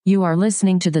You are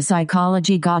listening to The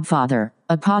Psychology Godfather,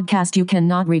 a podcast you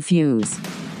cannot refuse.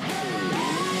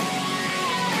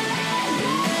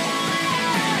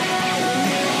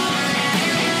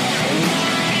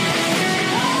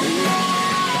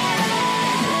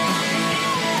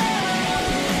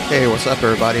 Hey, what's up,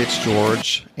 everybody? It's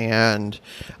George, and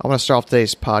I want to start off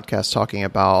today's podcast talking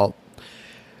about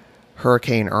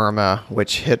Hurricane Irma,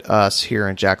 which hit us here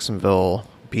in Jacksonville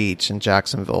Beach in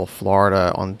Jacksonville,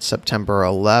 Florida on September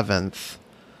 11th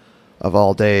of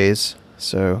all days.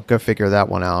 So go figure that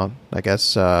one out. I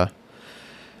guess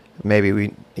maybe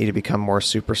we need to become more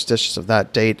superstitious of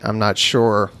that date. I'm not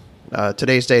sure.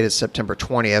 Today's date is September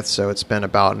 20th, so it's been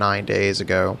about 9 days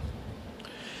ago.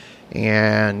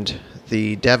 And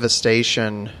the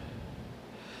devastation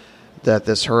that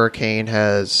this hurricane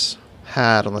has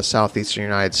had on the southeastern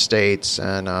United States,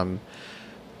 and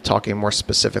talking more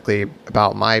specifically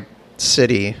about my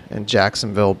city in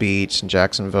Jacksonville Beach and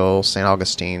Jacksonville, St.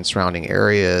 Augustine, surrounding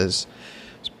areas,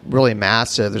 it's really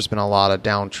massive. There's been a lot of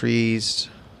downed trees,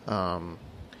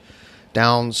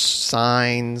 down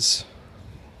signs,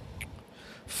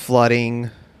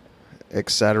 flooding,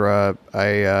 etc.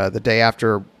 The day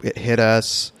after it hit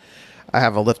us, I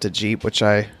have a lifted Jeep, which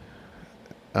I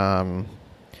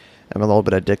I'm a little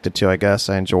bit addicted to, I guess.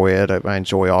 I enjoy it. I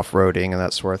enjoy off-roading and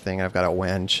that sort of thing. I've got a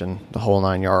winch and the whole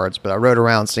 9 yards. But I rode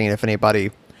around seeing if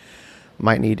anybody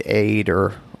might need aid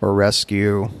or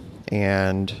rescue.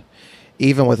 And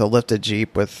even with a lifted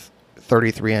Jeep with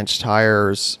 33-inch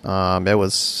tires, it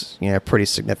was pretty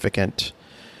significant,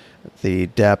 the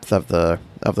depth of the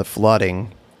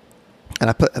flooding. And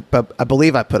I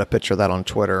believe I put a picture of that on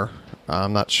Twitter.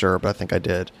 I'm not sure, but I think I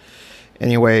did.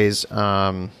 Anyways,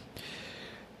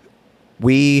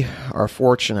 we are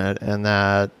fortunate in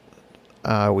that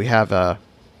we have a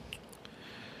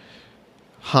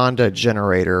Honda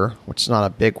generator, which is not a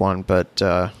big one, but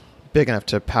big enough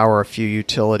to power a few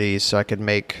utilities so I could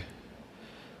make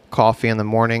coffee in the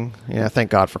morning.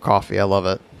 Thank God for coffee. I love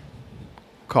it.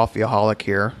 Coffeeaholic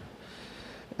here.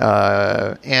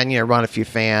 And run a few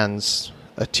fans,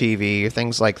 a TV,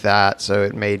 things like that. So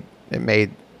it made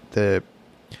the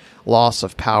loss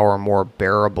of power more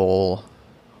bearable.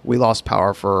 We lost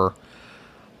power for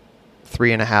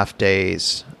 3.5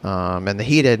 days. And the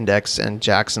heat index in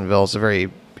Jacksonville is a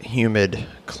very humid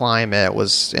climate. It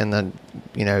was in the,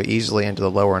 easily into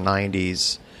the lower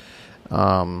 90s.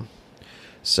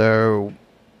 So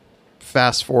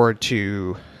fast forward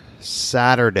to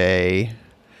Saturday,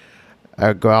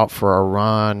 I go out for a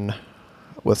run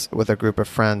with a group of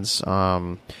friends,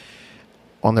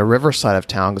 on the river side of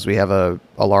town, because we have a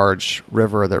large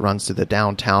river that runs through the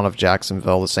downtown of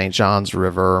Jacksonville, the St. Johns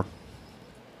River.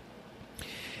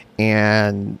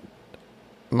 And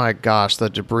my gosh, the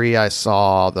debris I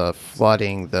saw, the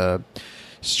flooding, the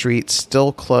streets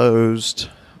still closed,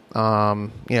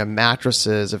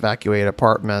 mattresses, evacuated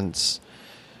apartments,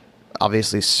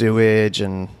 obviously sewage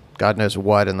and God knows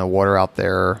what in the water out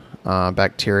there,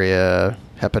 bacteria,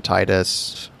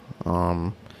 hepatitis,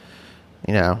 not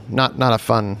a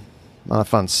fun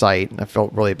sight. I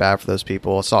felt really bad for those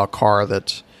people. I saw a car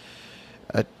that,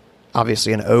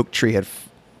 obviously an oak tree had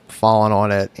fallen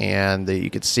on it, and you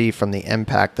could see from the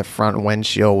impact the front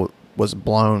windshield was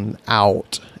blown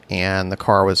out, and the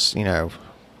car was,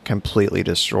 completely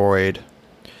destroyed.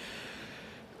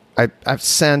 I've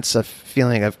sensed a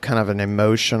feeling of kind of an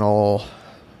emotional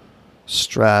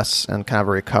stress and kind of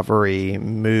a recovery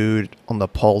mood on the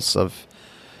pulse of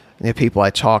the people I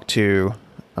talk to,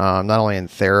 not only in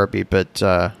therapy, but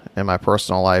in my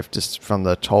personal life, just from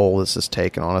the toll this has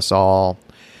taken on us all.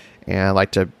 And I'd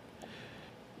like to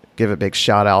give a big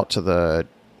shout out to the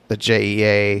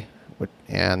JEA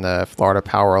and the Florida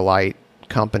Power Light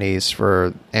companies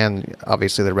and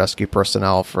obviously the rescue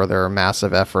personnel for their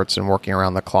massive efforts in working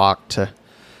around the clock to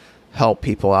help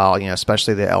people out,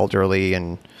 especially the elderly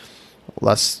and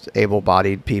less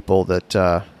able-bodied people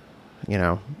that,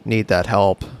 need that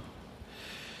help.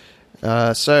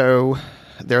 So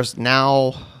there's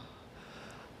now,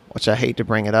 which I hate to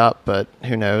bring it up, but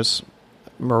who knows,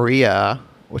 Maria,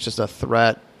 which is a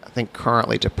threat, I think,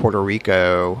 currently to Puerto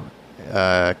Rico,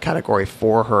 Category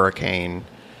 4 hurricane.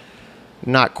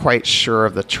 Not quite sure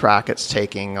of the track it's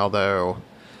taking, although,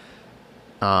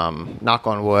 knock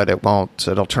on wood, it won't.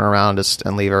 It'll turn around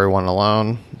and leave everyone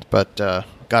alone. But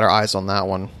got our eyes on that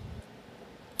one.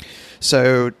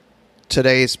 So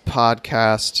today's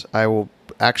podcast, I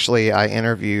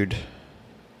interviewed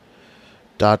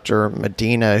Dr.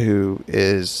 Medina, who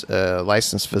is a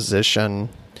licensed physician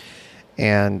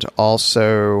and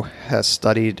also has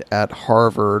studied at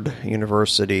Harvard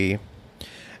University,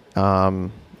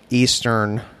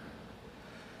 Eastern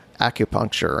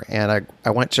acupuncture, and I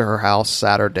went to her house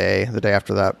Saturday, the day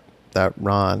after that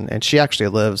run, and she actually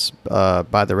lives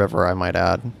by the river, I might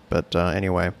add. But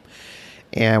anyway,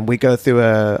 and we go through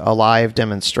a live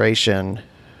demonstration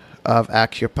of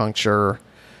acupuncture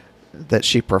that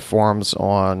she performs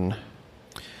on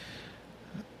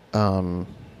a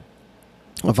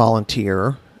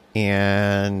volunteer.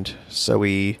 And so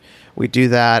we do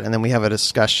that, and then we have a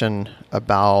discussion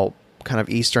about kind of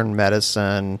Eastern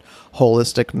medicine,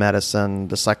 holistic medicine,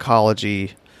 the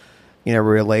psychology,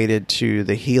 related to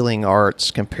the healing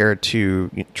arts compared to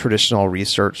traditional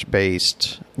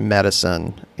research-based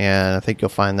medicine. And I think you'll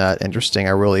find that interesting.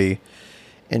 I really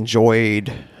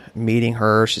enjoyed meeting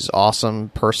her. She's an awesome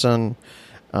person.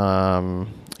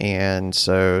 And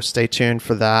so stay tuned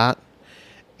for that,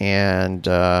 and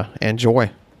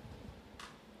enjoy.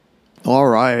 All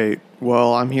right.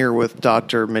 Well, I'm here with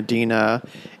Dr. Medina,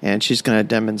 and she's going to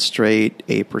demonstrate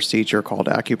a procedure called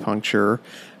acupuncture.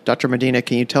 Dr. Medina,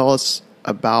 can you tell us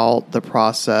about the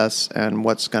process and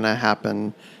what's going to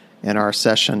happen in our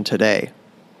session today?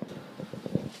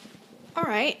 All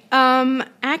right.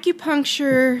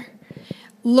 Acupuncture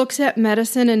looks at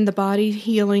medicine and the body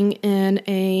healing in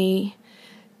a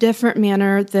different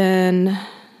manner than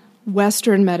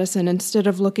Western medicine. Instead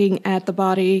of looking at the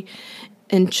body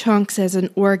in chunks as in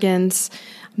organs,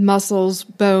 muscles,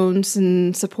 bones,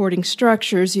 and supporting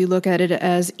structures, you look at it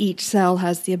as each cell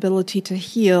has the ability to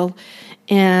heal,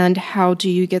 and how do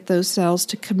you get those cells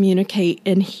to communicate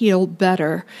and heal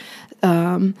better.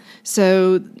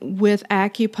 So with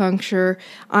acupuncture,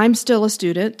 I'm still a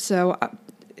student, so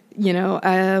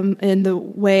and the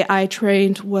way I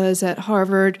trained was at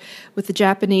Harvard with the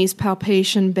Japanese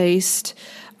palpation-based,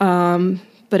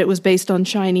 but it was based on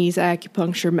Chinese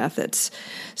acupuncture methods.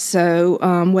 So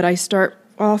what I start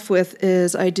off with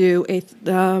is I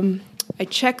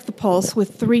check the pulse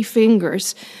with 3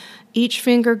 fingers. Each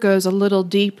finger goes a little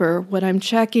deeper. What I'm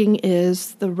checking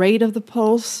is the rate of the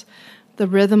pulse, the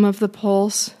rhythm of the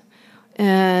pulse,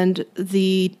 and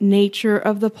the nature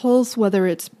of the pulse, whether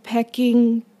it's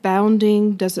pecking,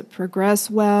 bounding, does it progress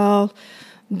well,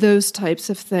 those types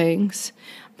of things.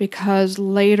 Because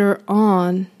later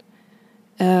on,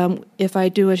 if I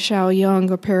do a Shaoyang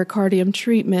or pericardium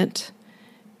treatment,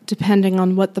 depending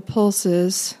on what the pulse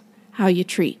is, how you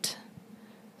treat.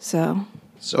 So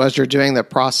as you're doing the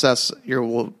process, you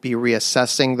will be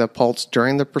reassessing the pulse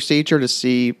during the procedure to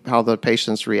see how the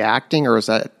patient's reacting, or is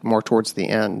that more towards the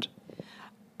end?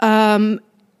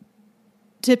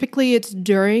 Typically it's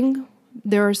during.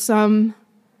 There are some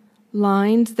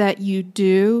lines that you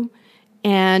do,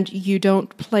 and you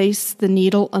don't place the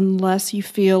needle unless you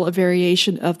feel a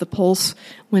variation of the pulse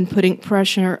when putting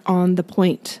pressure on the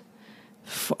point,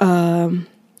 the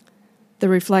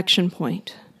reflection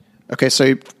point. Okay,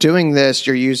 so doing this,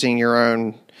 you're using your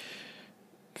own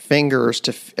fingers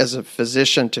as a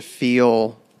physician to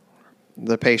feel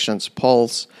the patient's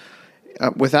pulse.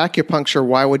 With acupuncture,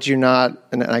 why would you not,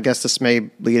 and I guess this may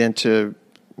lead into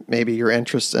maybe your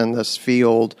interest in this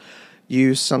field,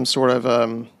 use some sort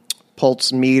of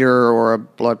pulse meter or a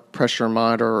blood pressure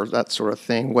monitor or that sort of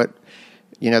thing? What,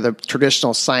 the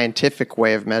traditional scientific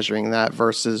way of measuring that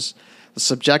versus the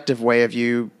subjective way of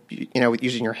using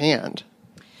your hand?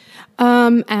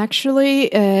 Actually,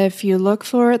 if you look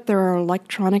for it, there are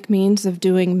electronic means of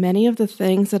doing many of the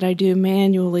things that I do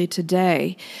manually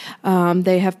today.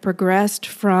 They have progressed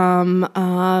from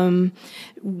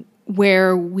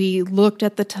where we looked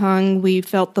at the tongue, we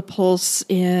felt the pulse,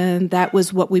 and that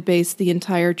was what we based the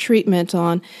entire treatment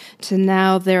on, to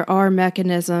now there are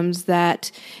mechanisms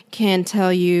that can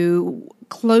tell you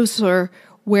closer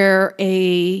where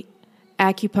a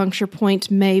acupuncture point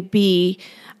may be.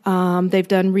 They've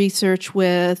done research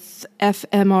with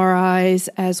fMRIs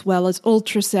as well as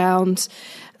ultrasounds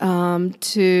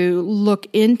to look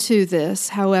into this.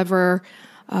 However,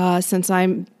 since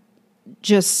I'm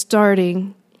just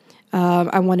starting,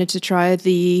 I wanted to try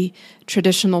the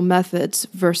traditional methods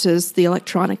versus the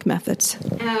electronic methods.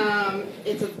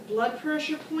 It's a blood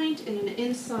pressure point and an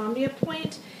insomnia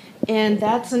point, and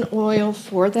that's an oil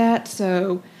for that.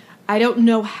 So I don't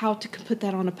know how to put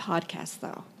that on a podcast,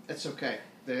 though. It's okay.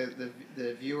 The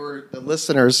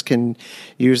listeners can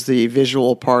use the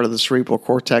visual part of the cerebral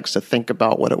cortex to think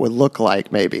about what it would look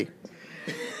like, maybe.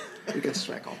 We can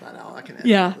strike all that out. I can.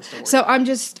 Yeah. So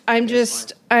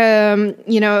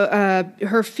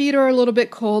her feet are a little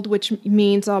bit cold, which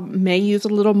means I may use a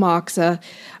little moxa,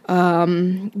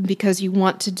 because you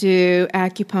want to do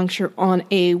acupuncture on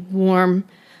a warm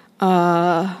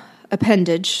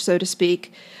appendage, so to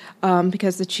speak,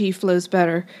 because the chi flows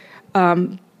better.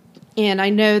 And I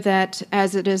know that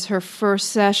as it is her first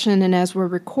session and as we're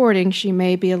recording, she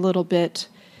may be a little bit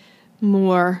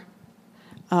more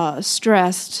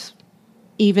stressed,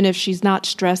 even if she's not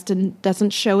stressed and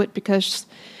doesn't show it because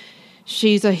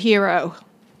she's a hero.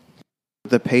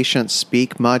 The patients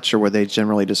speak much, or were they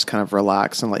generally just kind of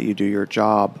relax and let you do your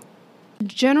job?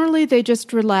 Generally, they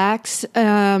just relax,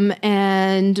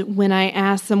 and when I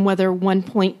ask them whether one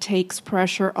point takes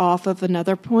pressure off of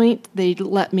another point, they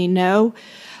let me know.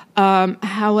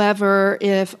 However,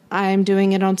 if I'm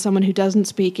doing it on someone who doesn't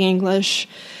speak English,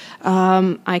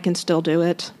 I can still do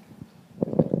it.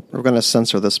 We're going to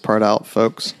censor this part out,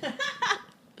 folks.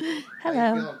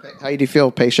 Hello. How do you feel,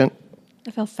 patient?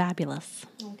 I feel fabulous.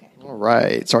 Okay. All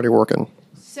right. It's already working.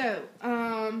 So,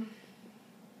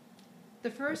 the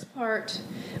first part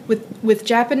with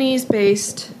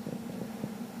Japanese-based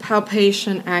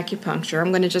palpation acupuncture, I'm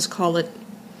going to just call it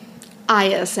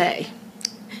ISA,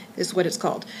 is what it's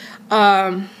called.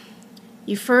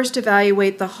 You first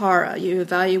evaluate the hara. You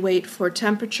evaluate for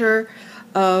temperature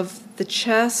of the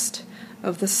chest,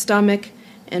 of the stomach,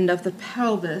 and of the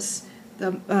pelvis,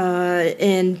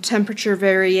 in temperature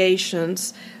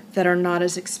variations that are not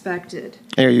as expected.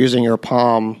 And you're using your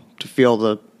palm to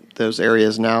feel those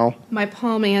areas now? My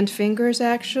palm and fingers,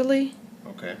 actually.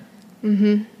 Okay.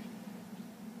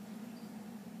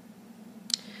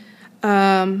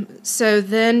 So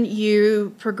then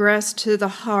you progress to the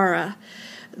hara.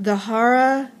 The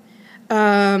hara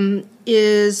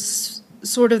is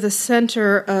sort of the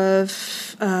center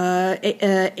of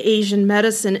Asian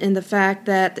medicine in the fact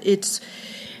that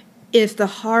if the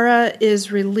hara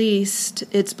is released,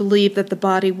 it's believed that the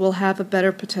body will have a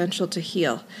better potential to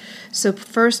heal. So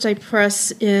first I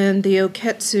press in the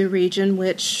Oketsu region,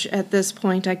 which at this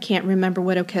point I can't remember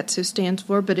what Oketsu stands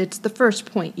for, but it's the first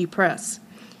point you press.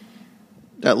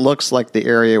 That looks like the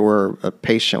area where a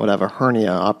patient would have a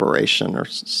hernia operation or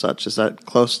such. Is that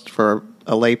close for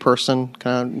a lay person,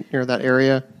 kind of near that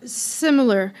area?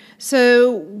 Similar.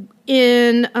 So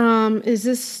is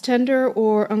this tender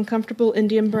or uncomfortable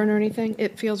Indian burn or anything?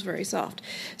 It feels very soft.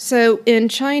 So in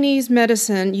Chinese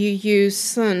medicine, you use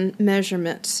sun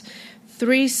measurements.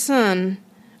 3 sun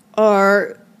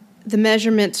are the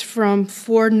measurements from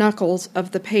 4 knuckles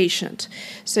of the patient.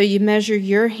 So you measure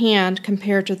your hand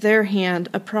compared to their hand,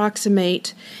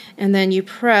 approximate, and then you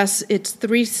press. It's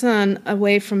 3 sun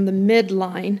away from the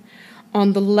midline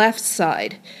on the left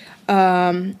side.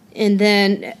 And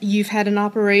then you've had an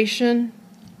operation?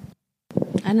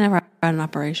 I never had an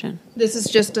operation. This is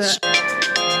just a...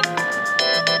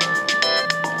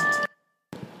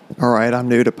 All right, I'm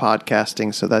new to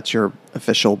podcasting, so that's your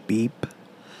official beep.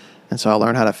 And so I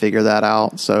learned how to figure that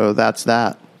out. So that's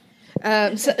that.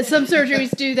 Some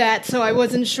surgeries do that, so I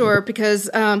wasn't sure because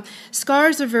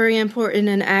scars are very important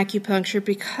in acupuncture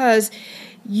because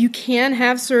you can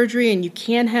have surgery and you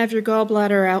can have your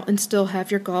gallbladder out and still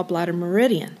have your gallbladder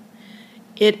meridian.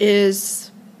 It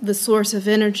is the source of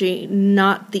energy,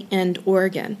 not the end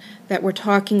organ that we're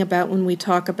talking about when we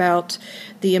talk about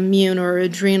the immune or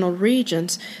adrenal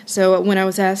regions. So when I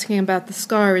was asking about the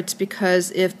scar, it's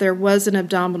because if there was an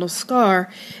abdominal scar,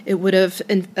 it would have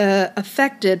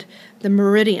affected the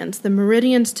meridians. The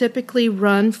meridians typically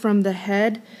run from the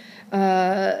head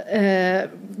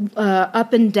up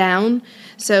and down,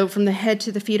 so from the head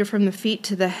to the feet or from the feet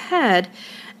to the head,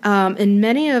 and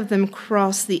many of them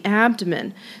cross the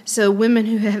abdomen. So women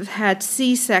who have had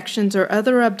C-sections or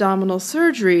other abdominal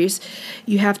surgeries,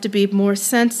 you have to be more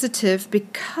sensitive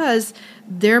because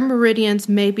their meridians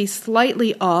may be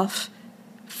slightly off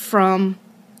from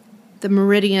the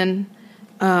meridian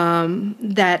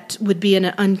that would be in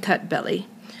an uncut belly.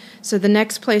 So the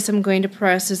next place I'm going to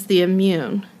press is the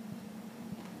immune.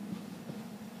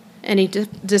 Any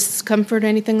discomfort,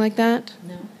 anything like that?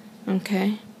 No.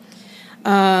 Okay.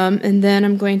 And then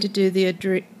I'm going to do the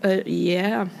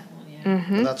Yeah.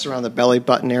 Mm-hmm. That's around the belly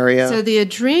button area. So the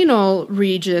adrenal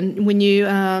region, when you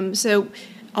so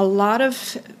a lot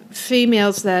of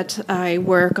females that I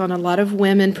work on, a lot of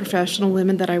women, professional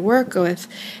women that I work with,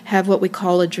 have what we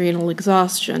call adrenal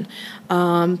exhaustion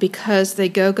because they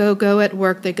go at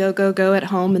work, they go at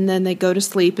home, and then they go to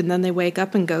sleep, and then they wake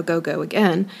up and go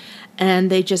again,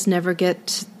 and they just never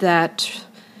get that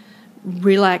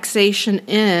relaxation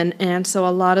in, and so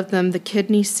a lot of them, the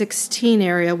kidney 16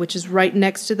 area, which is right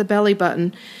next to the belly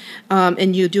button,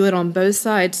 and you do it on both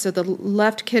sides, so the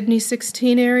left kidney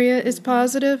 16 area is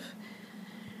positive,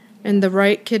 and the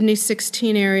right kidney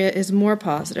 16 area is more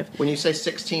positive. When you say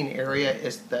 16 area,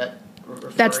 is that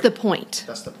referring? That's the point.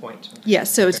 That's the point.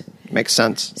 Yes, so it's... Makes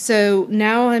sense. So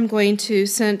now I'm going to,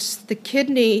 since the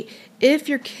kidney, if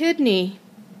your kidney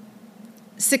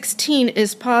 16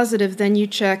 is positive, then you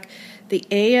check the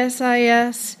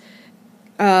ASIS,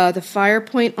 the fire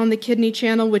point on the kidney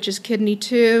channel, which is kidney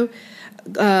 2,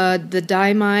 the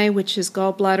DIMI, which is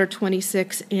gallbladder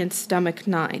 26, and stomach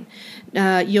 9.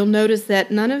 You'll notice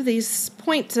that none of these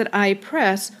points that I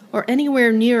press are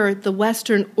anywhere near the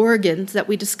Western organs that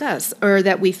we discuss or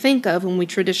that we think of when we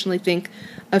traditionally think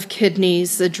of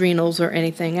kidneys, adrenals, or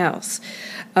anything else.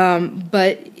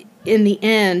 But in the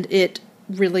end, it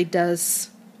really does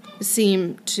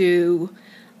seem to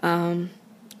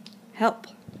help.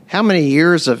 How many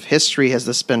years of history has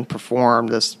this been performed,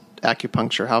 this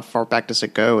acupuncture? How far back does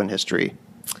it go in history?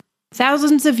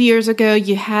 Thousands of years ago,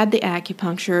 you had the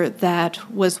acupuncture that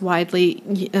was widely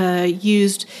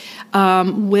used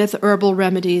with herbal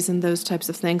remedies and those types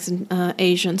of things in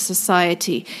Asian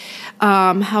society.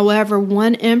 However,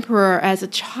 one emperor as a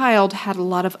child had a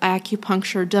lot of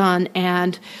acupuncture done,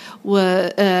 and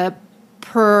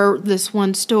per this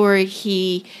one story,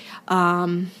 he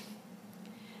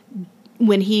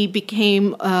when he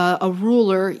became a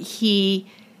ruler, he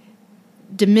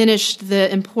diminished the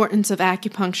importance of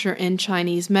acupuncture in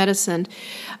Chinese medicine.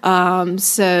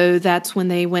 So that's when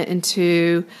they went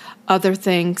into other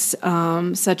things,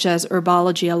 such as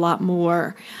herbology, a lot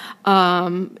more.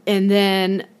 And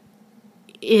then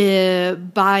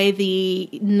by the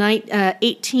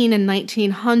 18 and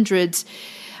 1900s,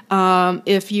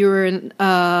 if you were an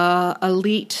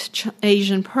elite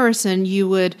Asian person, you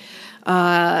would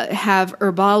have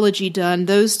herbology done,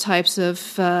 those types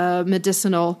of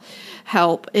medicinal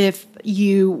help. If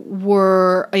you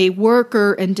were a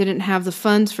worker and didn't have the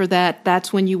funds for that,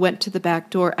 that's when you went to the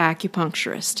backdoor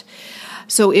acupuncturist.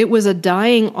 So it was a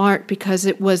dying art because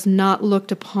it was not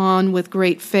looked upon with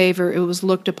great favor. It was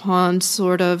looked upon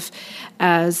sort of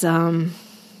as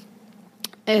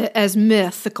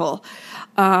mythical.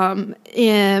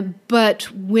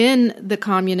 But when the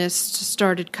communists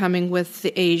started coming with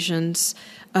the Asians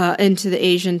into the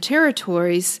Asian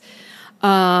territories,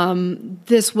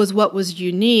 this was what was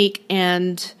unique,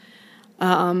 and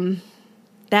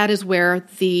that is where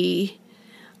the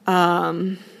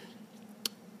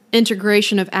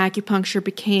integration of acupuncture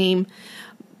became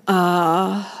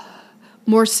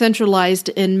more centralized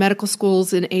in medical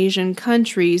schools in Asian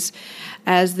countries,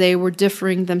 as they were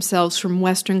differing themselves from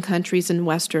Western countries and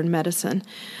Western medicine.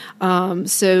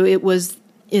 So it was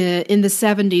in the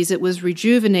 70s, it was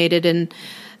rejuvenated, and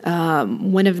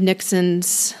one of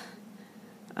Nixon's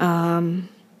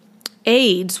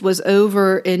aides was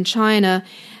over in China,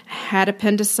 had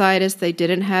appendicitis. They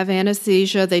didn't have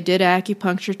anesthesia. They did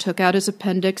acupuncture, took out his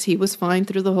appendix. He was fine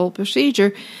through the whole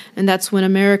procedure. And that's when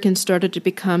Americans started to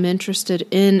become interested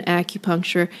in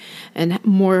acupuncture, and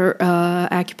more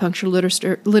acupuncture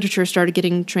literature started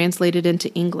getting translated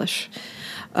into English.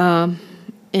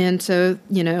 And so,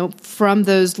 from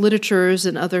those literatures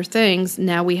and other things,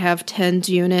 now we have TENS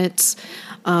units,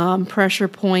 pressure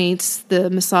points, the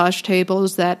massage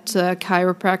tables that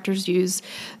chiropractors use.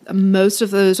 Most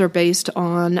of those are based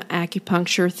on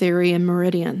acupuncture theory and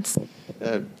meridians.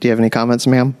 Do you have any comments,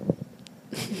 ma'am?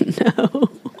 No.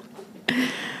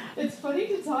 It's funny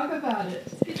to talk about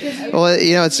it. Well,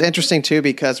 it's interesting, too,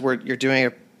 because you're doing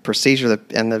a procedure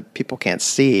and the people can't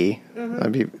see.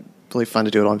 It'd be really fun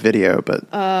to do it on video, but...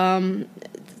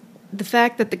 the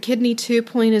fact that the kidney 2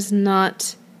 point is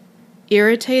not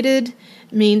irritated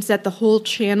means that the whole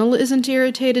channel isn't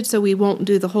irritated, so we won't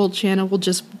do the whole channel. We'll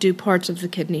just do parts of the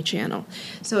kidney channel.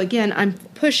 So again, I'm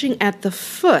pushing at the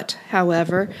foot,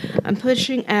 however. I'm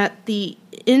pushing at the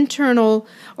internal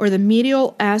or the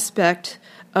medial aspect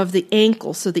of the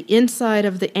ankle, so the inside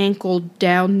of the ankle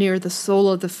down near the sole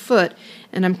of the foot,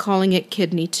 and I'm calling it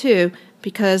kidney 2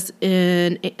 because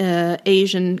in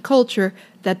Asian culture,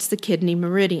 that's the kidney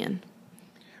meridian.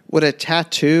 Would a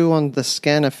tattoo on the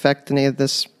skin affect any of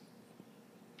this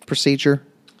procedure?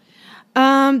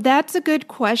 That's a good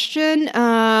question.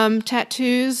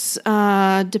 Tattoos,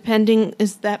 depending,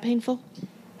 is that painful?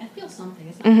 I feel something.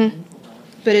 It's not painful, though.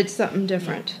 But it's something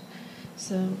different.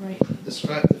 So, right.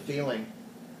 Describe the feeling.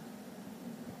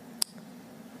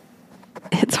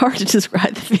 It's hard to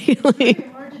describe the feeling. It's very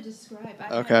hard to describe.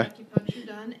 I've Okay. had acupuncture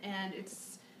done, and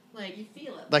it's like you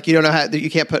feel it. Like you don't know how you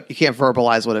can't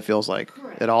verbalize what it feels like.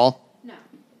 Correct. At all. No.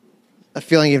 A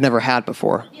feeling you've never had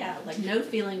before. Yeah, like no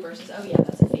feeling versus, oh yeah,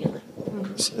 that's a feeling.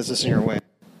 Is this in your way?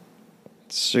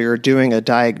 So you're doing a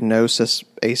diagnosis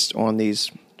based on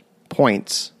these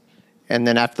points, and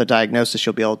then after the diagnosis,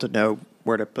 you'll be able to know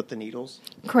where to put the needles?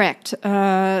 Correct.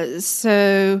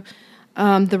 So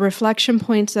the reflection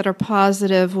points that are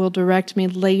positive will direct me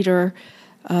later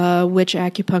which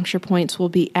acupuncture points will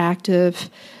be active.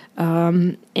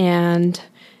 And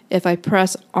If I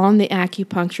press on the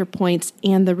acupuncture points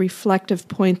and the reflective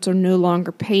points are no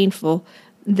longer painful,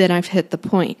 then I've hit the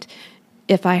point.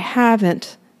 If I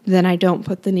haven't, then I don't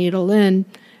put the needle in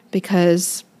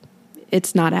because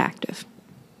it's not active.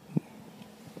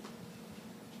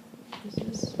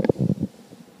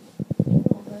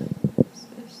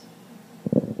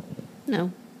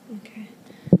 No. Okay.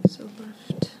 So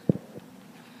left.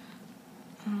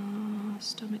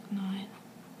 Stomach 9.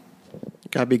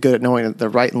 Got to be good at knowing the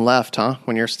right and left, huh?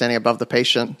 When you're standing above the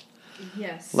patient.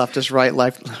 Yes. Left is right,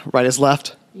 right is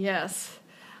left. Yes.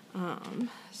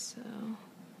 So,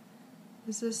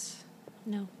 is this?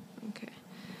 No. Okay.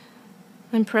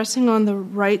 I'm pressing on the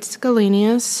right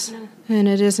scalenus, and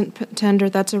it isn't tender.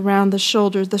 That's around the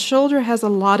shoulder. The shoulder has a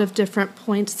lot of different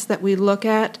points that we look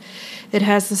at. It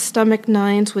has the stomach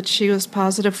 9s, which she was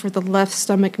positive for the left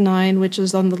stomach 9, which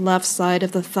is on the left side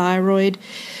of the thyroid.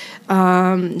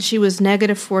 She was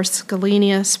negative for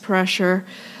scalenus pressure.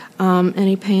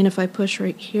 Any pain if I push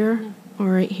right here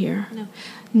or right here? No.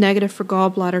 Negative for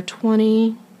gallbladder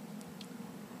 20,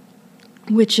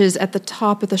 which is at the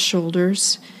top of the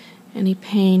shoulders. Any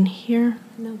pain here?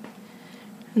 No.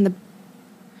 And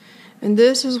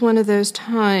this is one of those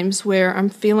times where I'm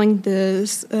feeling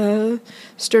this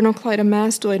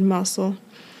sternocleidomastoid muscle,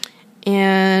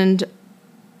 and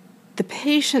the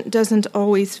patient doesn't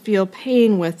always feel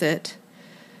pain with it,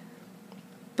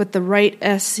 but the right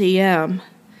SCM,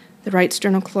 the right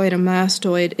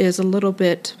sternocleidomastoid, is a little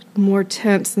bit more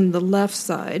tense than the left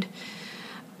side.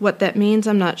 What that means,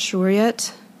 I'm not sure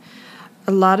yet.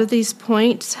 A lot of these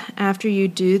points, after you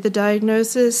do the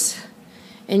diagnosis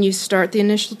and you start the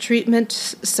initial treatment,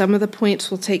 some of the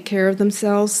points will take care of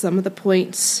themselves, some of the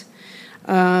points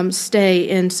stay.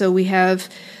 And so we have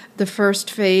the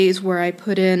first phase where I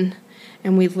put in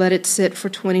and we let it sit for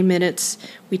 20 minutes.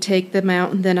 We take them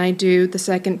out, and then I do the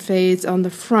second phase on the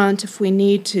front if we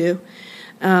need to.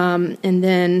 And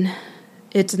then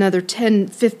it's another 10,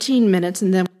 15 minutes,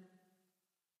 and then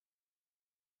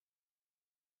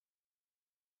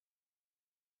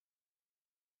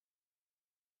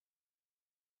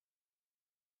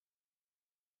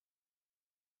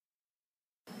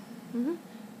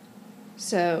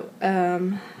So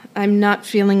I'm not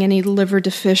feeling any liver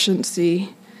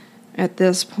deficiency at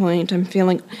this point. I'm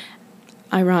feeling,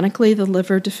 ironically, the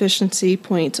liver deficiency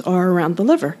points are around the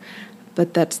liver,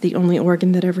 but that's the only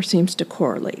organ that ever seems to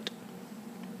correlate.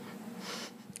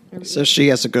 So she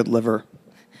has a good liver.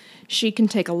 She can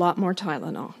take a lot more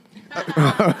Tylenol.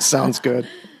 Sounds good.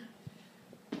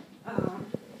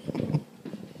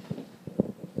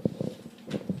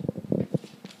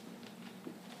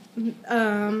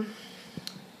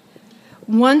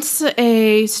 Once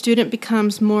a student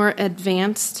becomes more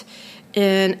advanced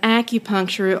in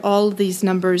acupuncture, all of these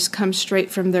numbers come straight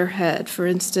from their head. For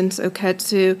instance,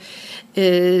 Oketsu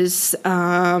is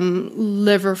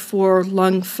liver 4,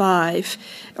 lung 5,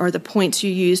 are the points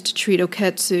you use to treat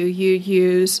Oketsu. You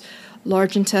use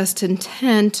large intestine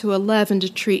 10 to 11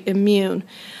 to treat immune.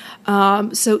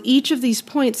 So each of these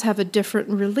points have a different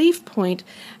relief point.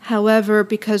 However,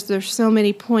 because there's so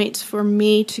many points, for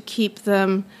me to keep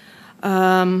them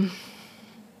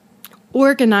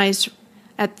organized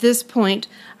at this point,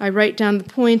 I write down the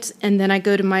points, and then I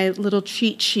go to my little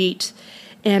cheat sheet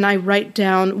and I write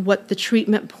down what the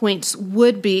treatment points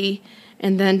would be,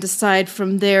 and then decide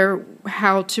from there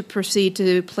how to proceed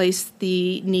to place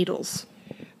the needles.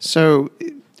 So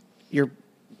you're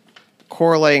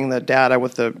correlating the data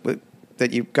with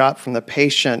that you got from the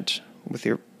patient with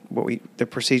the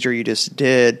procedure you just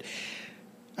did.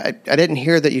 I didn't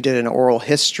hear that you did an oral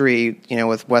history,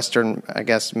 with Western, I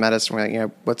guess,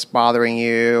 medicine, what's bothering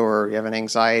you, or you have an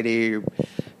anxiety, or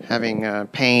having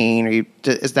pain.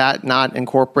 Is that not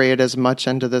incorporated as much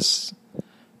into this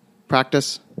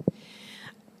practice?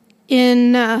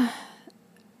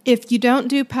 If you don't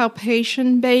do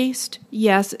palpation-based,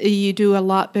 yes, you do a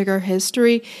lot bigger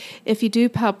history. If you do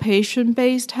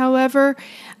palpation-based, however,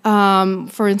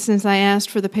 for instance, I asked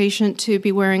for the patient to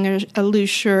be wearing a loose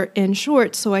shirt and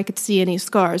shorts so I could see any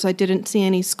scars. I didn't see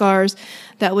any scars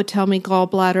that would tell me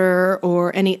gallbladder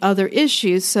or any other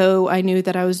issues, so I knew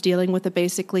that I was dealing with a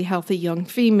basically healthy young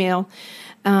female.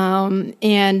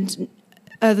 And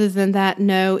other than that,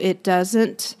 no, it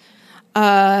doesn't.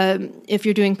 If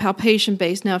you're doing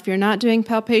palpation-based. Now, if you're not doing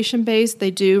palpation-based, they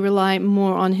do rely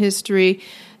more on history,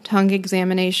 tongue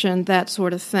examination, that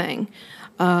sort of thing.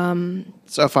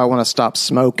 So if I want to stop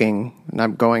smoking and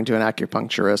I'm going to an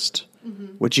acupuncturist,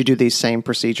 would you do these same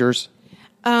procedures?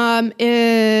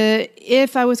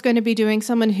 If I was going to be doing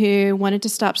someone who wanted to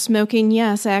stop smoking,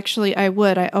 yes, actually I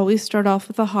would. I always start off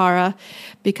with the hara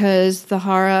because the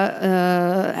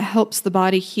hara helps the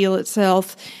body heal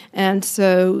itself. And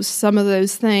so some of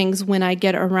those things, when I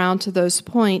get around to those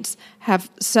points, have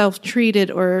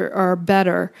self-treated or are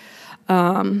better.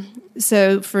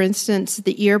 So, for instance,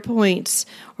 the ear points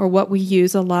are what we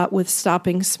use a lot with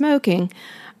stopping smoking.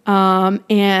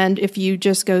 And if you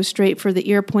just go straight for the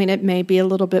ear point, it may be a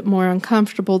little bit more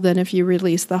uncomfortable than if you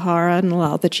release the hara and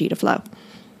allow the chi to flow.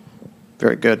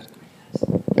 Very good.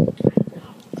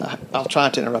 I'll try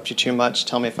not to interrupt you too much.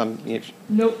 Tell me if I'm...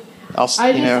 Nope.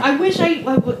 I wish I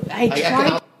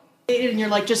tried. And you're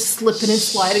like just slipping and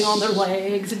sliding on their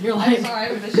legs, and you're like, I'm sorry,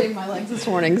 I would have shaved my legs this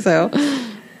morning, so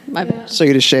So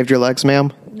you just shaved your legs,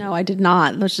 ma'am? No, I did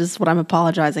not. That's just what I'm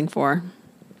apologizing for.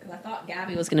 Because I thought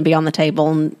Gabby was going to be on the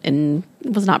table and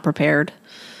was not prepared.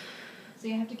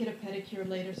 See, I have to get a pedicure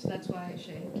later, so that's why I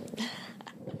shaved.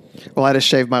 Well, I just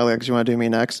shaved my legs. You want to do me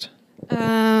next?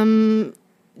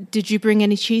 Did you bring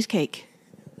any cheesecake?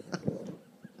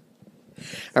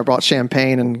 I brought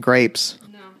champagne and grapes.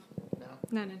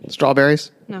 No.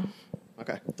 Strawberries? No.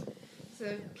 Okay.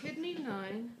 So, kidney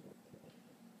 9.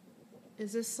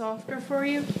 Is this softer for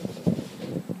you?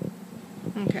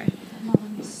 Okay.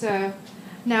 So,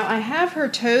 now I have her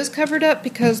toes covered up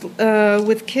because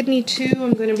with kidney 2,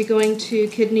 I'm going to be going to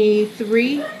kidney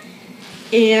 3.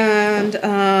 And,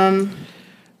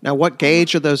 Now, what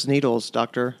gauge are those needles,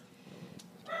 doctor?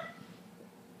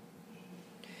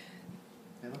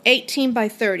 18 by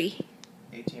 30.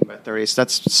 18 by 30. So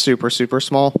that's super, super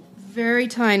small. Very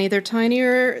tiny. They're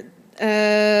tinier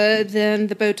than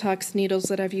the Botox needles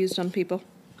that I've used on people.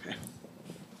 Okay.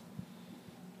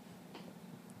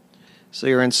 So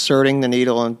you're inserting the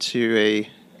needle into a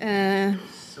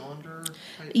cylinder?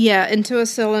 Yeah, into a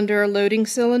cylinder, a loading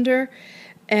cylinder.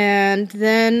 And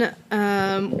then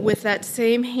with that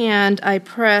same hand, I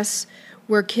press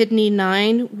where kidney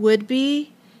 9 would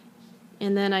be.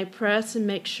 And then I press and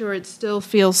make sure it still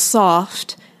feels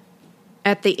soft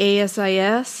at the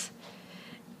ASIS.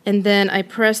 And then I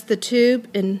press the tube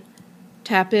and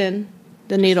tap in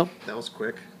the needle. That was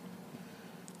quick.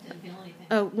 Didn't feel anything.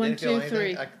 Oh, 1, Didn't feel 2,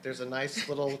 anything. 3. There's a nice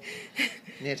little... You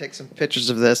need to take some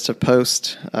pictures of this to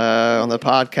post on the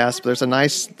podcast. But there's a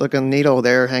nice looking needle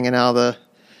there hanging out of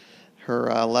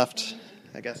her left,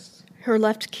 I guess. Her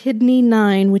left kidney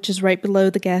 9, which is right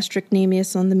below the gastric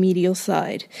nemeus on the medial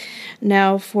side.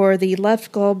 Now for the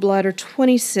left gallbladder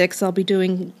 26, I'll be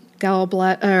doing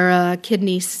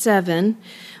kidney 7,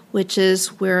 which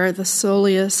is where the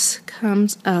soleus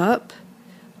comes up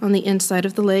on the inside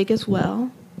of the leg as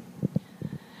well.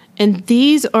 And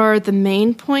these are the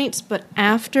main points, but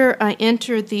after I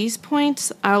enter these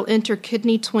points, I'll enter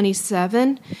kidney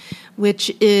 27,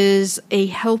 which is a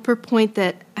helper point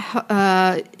that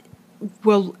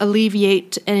will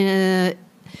alleviate the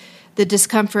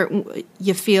discomfort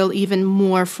you feel even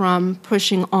more from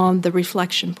pushing on the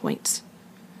reflection points.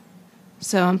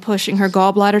 So I'm pushing her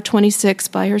gallbladder 26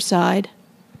 by her side.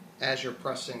 As you're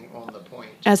pressing on the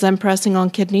point. As I'm pressing on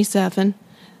kidney 7.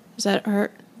 Does that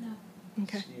hurt? No.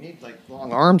 Okay. You need like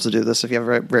long arms to do this if you have a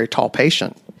very, very tall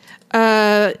patient.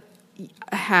 I'm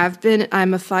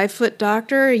a 5-foot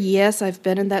doctor. Yes, I've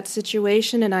been in that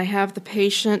situation, and I have the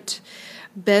patient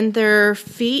bend their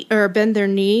feet or bend their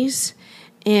knees,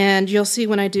 and you'll see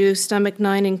when I do stomach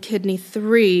 9 and kidney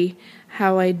 3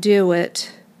 how I do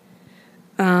it.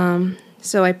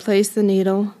 So I place the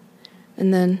needle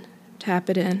and then tap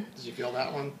it in. Did you feel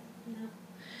that one?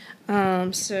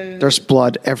 No. So there's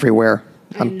blood everywhere.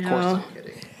 I Of course know. I'm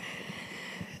kidding.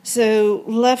 So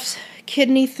left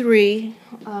kidney 3.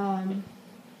 Let me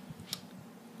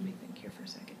think here for a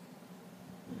second.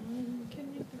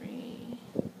 Kidney 3.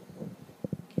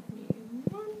 Kidney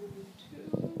 1,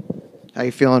 2. How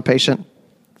you feeling, patient?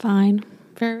 Fine.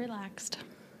 Very relaxed.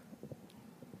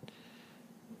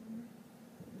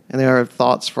 Any other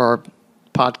thoughts for our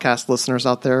podcast listeners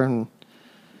out there? And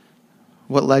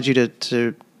what led you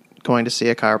to going to see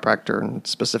a chiropractor, and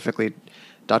specifically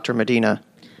Dr. Medina?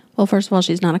 Well, first of all,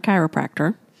 she's not a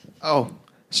chiropractor. Oh,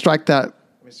 strike that.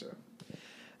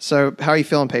 So how are you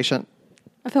feeling, patient?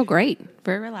 I feel great.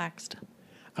 Very relaxed.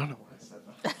 I don't know why I said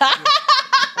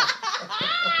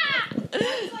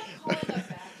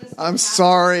that. I'm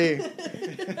sorry.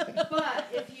 But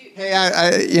if you Hey,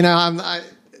 I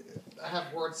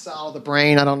have word salad of the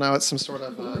brain. I don't know. It's some sort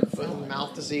of foot and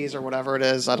mouth disease or whatever it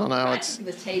is. I don't know. It's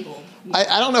the table.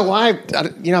 I don't know why.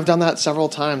 I've done that several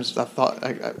times. I thought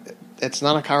it's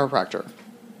not a chiropractor.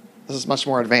 This is much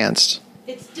more advanced.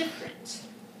 It's different.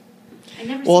 I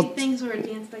never Well, say things are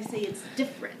advanced. I say it's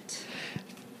different.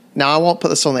 Now, I won't put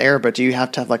this on the air, but do you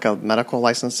have to have like a medical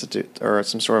license to do, or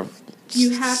some sort of...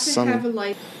 You have to have a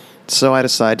license. So I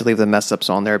decided to leave the mess ups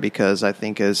on there because I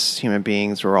think as human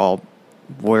beings, we're all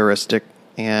voyeuristic,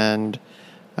 and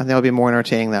I think it'll be more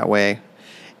entertaining that way.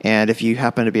 And if you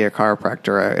happen to be a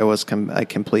chiropractor, it was a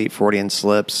complete Freudian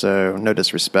slip, so no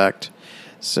disrespect.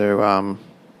 So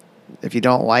if you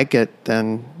don't like it,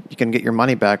 then you can get your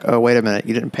money back. Oh, wait a minute,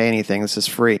 you didn't pay anything. This is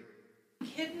free.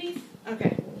 Kidneys?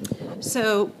 Okay.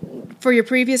 So for your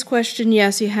previous question,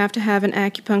 yes, you have to have an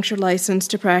acupuncture license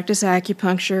to practice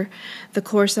acupuncture. The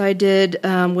course I did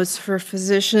was for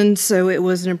physicians, so it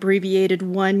was an abbreviated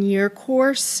 1-year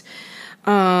course.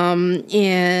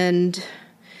 And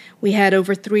we had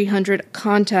over 300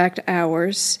 contact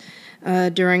hours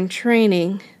during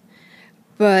training.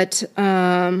 But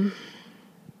 1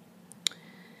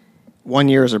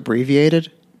 year is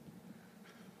abbreviated?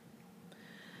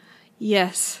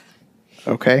 yes.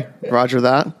 Okay, roger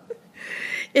that.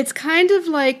 It's kind of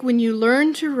like when you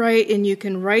learn to write and you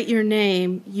can write your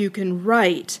name, you can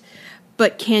write,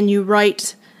 but can you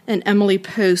write an Emily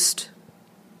Post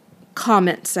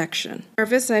comment section?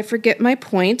 Nervous, I forget my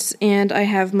points, and I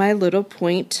have my little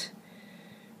point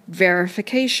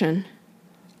verification.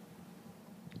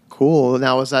 Cool.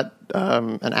 Now, is that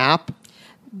an app?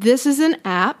 This is an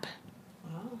app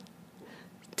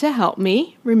to help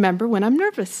me remember when I'm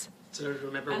nervous. So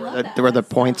remember where the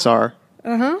points are.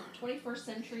 21st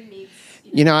century needs.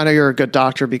 You know, I know you're a good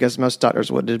doctor because most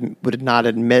doctors would not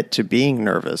admit to being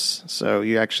nervous. So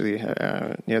you actually,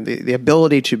 the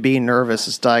ability to be nervous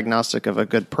is diagnostic of a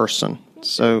good person.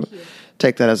 So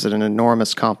take that as an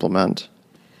enormous compliment.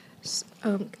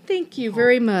 Thank you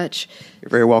very much. You're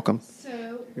very welcome.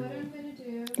 So what I'm going to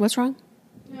do... What's wrong?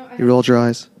 You rolled your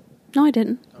eyes. No, I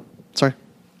didn't. Sorry.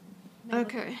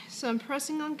 Okay, so I'm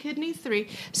pressing on kidney 3.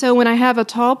 So when I have a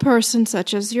tall person,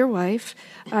 such as your wife,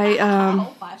 I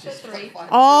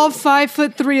all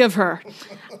 5'3" of her,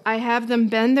 I have them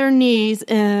bend their knees,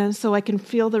 so I can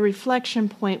feel the reflection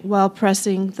point while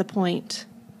pressing the point.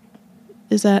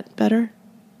 Is that better?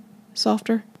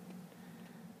 Softer?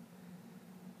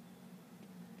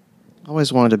 I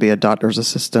always wanted to be a doctor's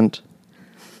assistant.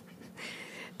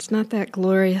 It's not that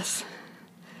glorious.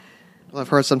 Well, I've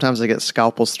heard sometimes they get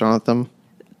scalpels thrown at them.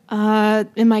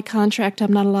 In my contract,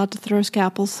 I'm not allowed to throw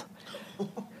scalpels.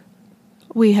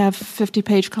 We have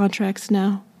 50-page contracts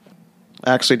now.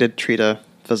 I actually did treat a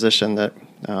physician that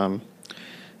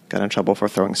got in trouble for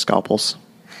throwing scalpels.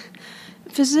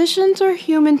 Physicians are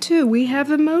human, too. We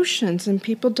have emotions, and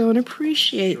people don't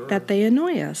appreciate that they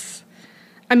annoy us.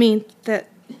 I mean, that...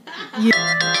 You...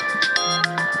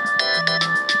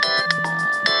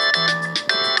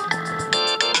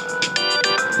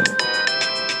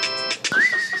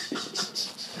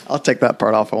 I'll take that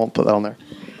part off. I won't put that on there.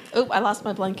 Oh, I lost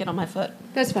my blanket on my foot.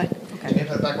 That's fine. Can you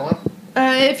put it back on?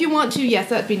 If you want to, yes,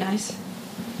 that'd be nice.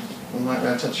 I might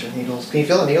not touch your needles. Can you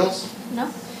feel the needles? No.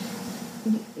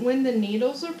 When the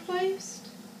needles are placed?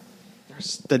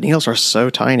 The needles are so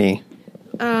tiny.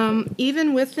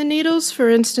 Even with the needles, for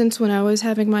instance, when I was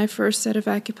having my first set of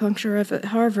acupuncture at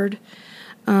Harvard,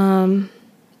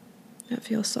 that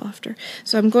feels softer.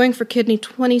 So I'm going for kidney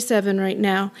 27 right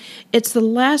now. It's the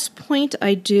last point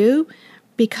I do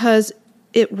because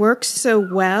it works so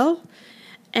well,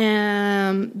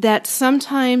 and that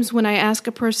sometimes when I ask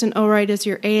a person, all right, is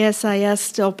your ASIS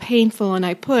still painful, and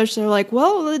I push, they're like,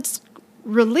 well, it's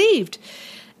relieved,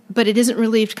 but it isn't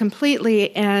relieved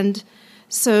completely, and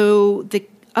so the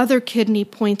other kidney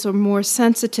points are more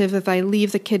sensitive if I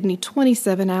leave the kidney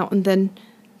 27 out and then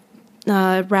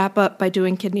wrap up by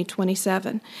doing kidney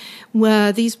 27.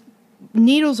 Well, these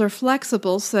needles are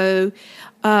flexible, so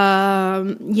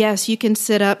yes, you can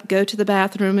sit up, go to the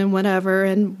bathroom and whatever,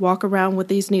 and walk around with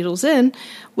these needles in,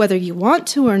 whether you want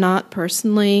to or not.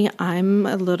 Personally, I'm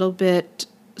a little bit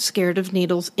scared of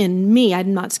needles in me.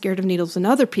 I'm not scared of needles in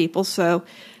other people, so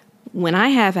when I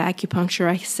have acupuncture,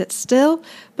 I sit still,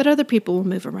 but other people will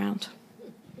move around.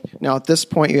 Now, at this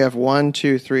point, you have 1,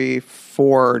 2, 3,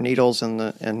 4 needles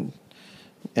in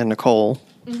Nicole.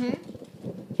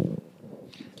 Mm-hmm.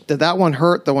 Did that one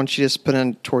hurt? The one she just put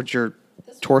in towards your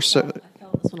torso? I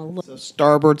felt this one a little. The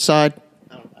starboard side?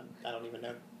 I don't even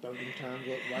know. Terms,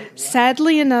 right?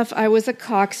 Sadly enough, I was a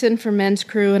coxswain for men's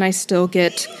crew, and I still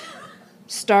get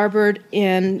starboard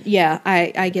and, yeah,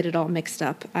 I get it all mixed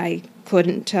up. I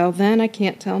couldn't tell then. I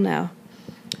can't tell now.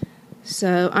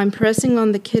 So I'm pressing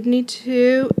on the kidney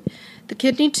 2. The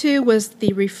kidney 2 was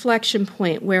the reflection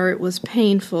point where it was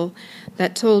painful.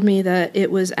 That told me that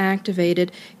it was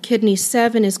activated. Kidney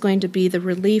 7 is going to be the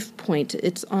relief point.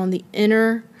 It's on the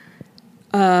inner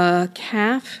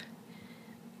calf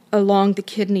along the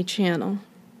kidney channel.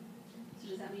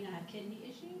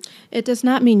 It does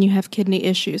not mean you have kidney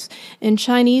issues. In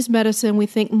Chinese medicine, we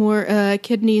think more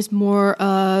kidneys more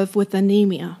of with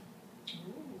anemia.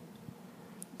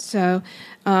 So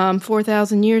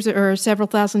 4,000 years or several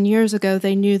thousand years ago,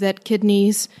 they knew that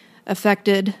kidneys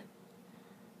affected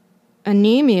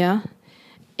anemia,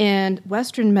 and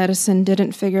Western medicine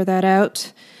didn't figure that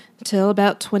out until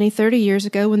about 20, 30 years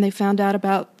ago when they found out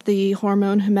about the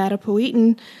hormone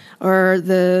hematopoietin, or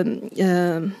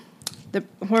the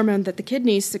hormone that the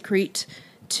kidneys secrete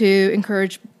to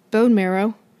encourage bone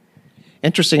marrow.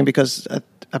 Interesting, because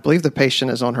I believe the patient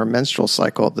is on her menstrual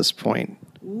cycle at this point.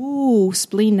 Ooh,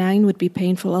 spleen 9 would be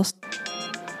painful.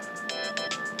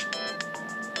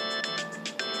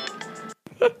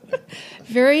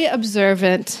 Very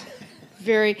observant.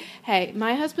 Hey,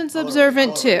 my husband's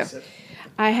observant too.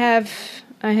 I have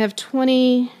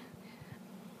 20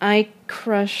 eye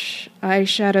crush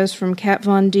eyeshadows from Kat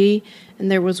Von D,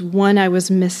 and there was one I was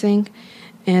missing,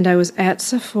 and I was at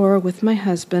Sephora with my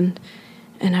husband,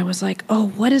 and I was like, oh,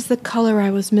 what is the color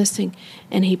I was missing?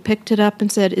 And he picked it up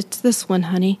and said, it's this one,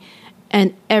 honey.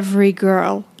 And every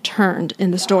girl turned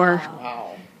in the store.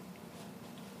 Wow.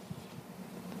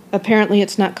 Apparently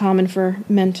it's not common for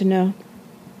men to know.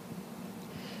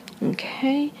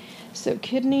 Okay, so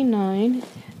kidney 9.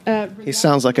 He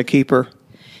sounds like a keeper.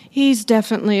 He's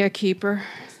definitely a keeper.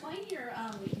 Explain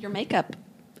your makeup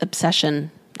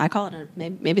obsession. I call it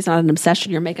maybe it's not an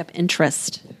obsession, your makeup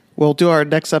interest. We'll do our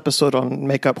next episode on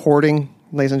makeup hoarding,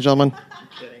 ladies and gentlemen.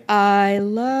 I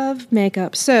love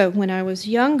makeup. So when I was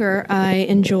younger, I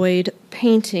enjoyed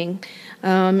painting.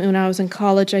 When I was in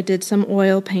college, I did some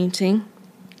oil painting.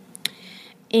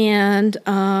 And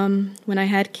when I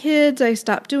had kids, I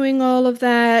stopped doing all of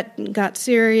that, got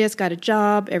serious, got a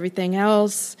job, everything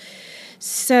else.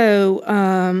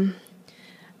 So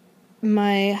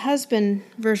my husband,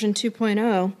 version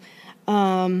 2.0,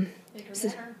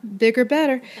 bigger,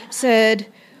 better, said,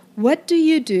 what do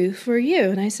you do for you?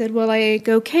 And I said, well, I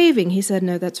go caving. He said,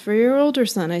 no, that's for your older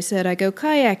son. I said, I go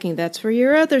kayaking. That's for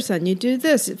your other son. You do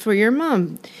this for your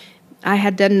mom. I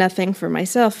had done nothing for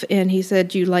myself. And he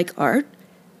said, you like art?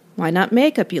 Why not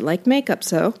makeup? You like makeup.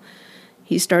 So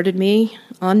he started me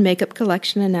on makeup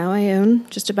collection, and now I own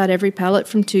just about every palette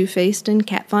from Too Faced and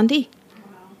Kat Von D.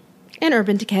 Wow. And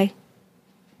Urban Decay.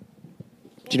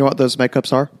 Do you know what those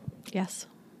makeups are? Yes.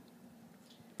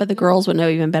 But the girls would know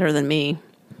even better than me.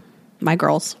 My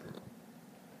girls.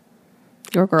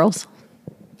 Your girls.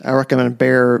 I recommend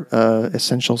Bare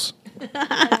Essentials.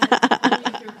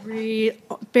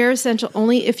 Bare Essential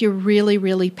only if you're really,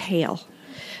 really pale,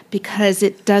 because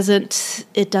it doesn't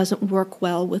work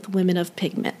well with women of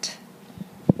pigment.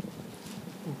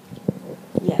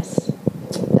 Yes,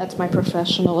 that's my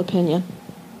professional opinion.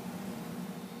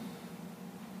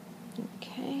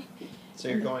 Okay. So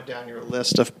you're going down your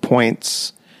list of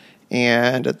points,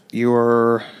 and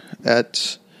you're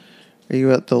at. Are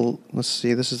you at the? Let's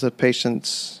see. This is the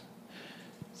patient's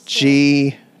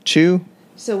G2.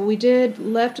 So we did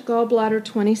left gallbladder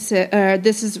 26.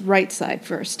 This is right side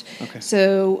first. Okay.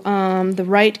 So the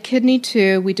right kidney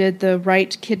 2, we did the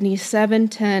right kidney 7,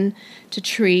 10 to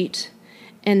treat,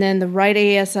 and then the right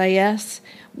ASIS.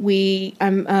 We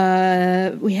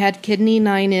had kidney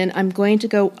 9 in. I'm going to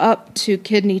go up to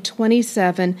kidney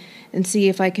 27 and see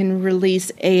if I can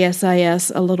release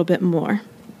ASIS a little bit more.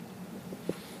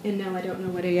 And now I don't know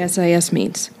what ASIS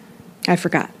means. I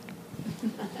forgot.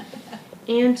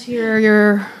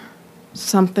 Anterior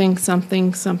something,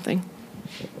 something, something.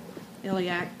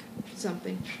 Iliac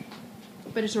something.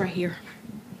 But it's right here.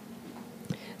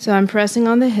 So I'm pressing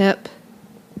on the hip.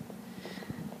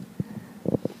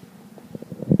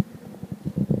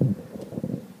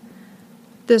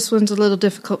 This one's a little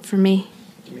difficult for me.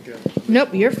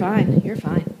 Nope, you're fine. You're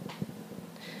fine.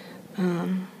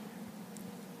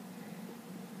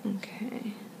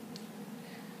 Okay.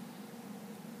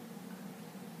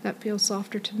 That feels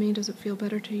softer to me. Does it feel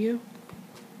better to you?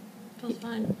 Feels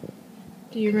fine.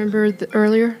 Do you remember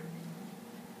earlier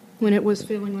when it was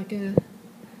feeling like a...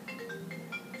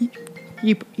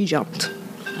 You jumped.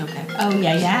 Okay. Oh,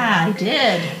 yeah, I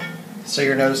did. So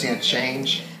you're noticing a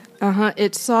change? Uh-huh.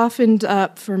 It softened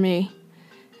up for me.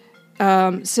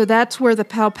 So that's where the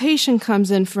palpation comes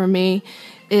in for me,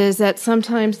 is that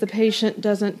sometimes the patient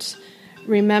doesn't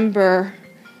remember...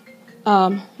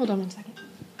 hold on one second.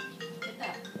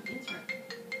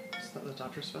 The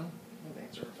doctor's phone?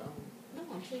 Answer her phone.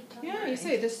 Yeah, you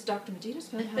say this is Dr. Medina's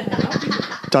phone. How may I help you?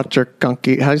 Dr.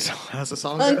 Gunky. How's the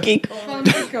song?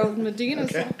 Gunky. Called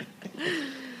Medina's phone.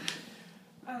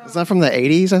 Is that from the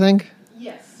 80s, I think?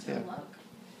 Yes. Yeah.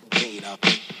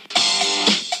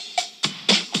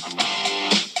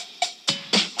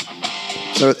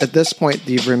 So at this point,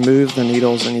 you've removed the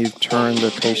needles and you've turned the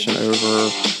patient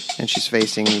over and she's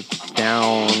facing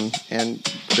down. And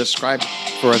describe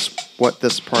for us what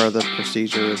this part of the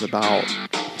procedure is about.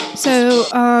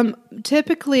 So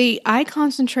typically, I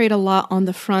concentrate a lot on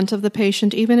the front of the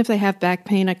patient. Even if they have back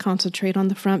pain, I concentrate on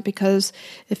the front because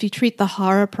if you treat the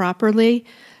hara properly,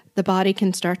 the body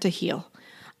can start to heal.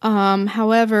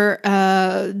 However,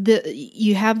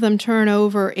 you have them turn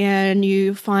over and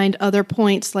you find other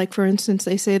points, like for instance,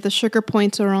 they say the sugar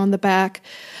points are on the back,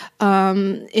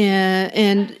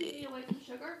 and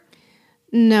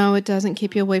no, it doesn't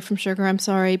keep you away from sugar. I'm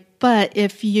sorry. But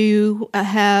if you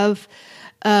have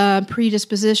a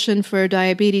predisposition for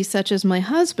diabetes, such as my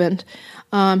husband,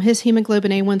 his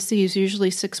hemoglobin A1C is usually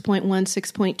 6.1,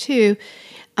 6.2.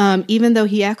 Even though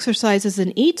he exercises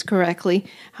and eats correctly.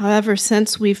 However,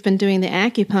 since we've been doing the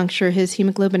acupuncture, his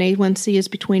hemoglobin A1C is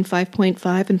between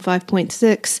 5.5 and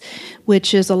 5.6,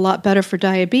 which is a lot better for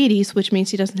diabetes, which means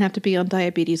he doesn't have to be on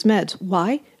diabetes meds.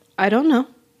 Why? I don't know.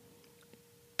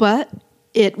 But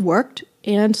it worked,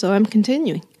 and so I'm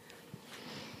continuing.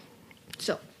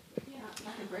 So,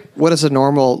 what is a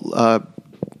normal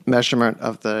measurement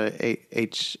of the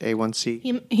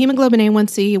HA1C? Hemoglobin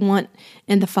A1C, you want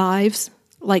in the fives,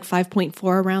 like 5.4,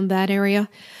 around that area.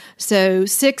 So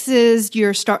 6 is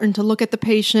you're starting to look at the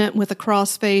patient with a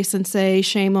cross face and say,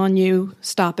 shame on you,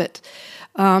 stop it.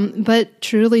 But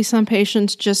truly, some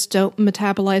patients just don't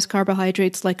metabolize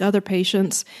carbohydrates like other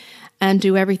patients and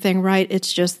do everything right.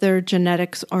 It's just their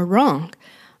genetics are wrong.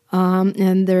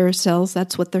 And their cells,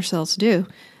 that's what their cells do.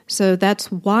 So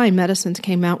that's why medicines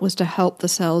came out, was to help the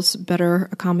cells better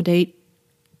accommodate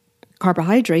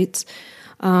carbohydrates.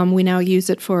 We now use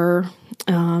it for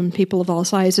people of all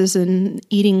sizes and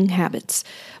eating habits.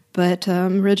 But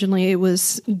originally it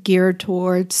was geared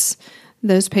towards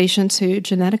those patients who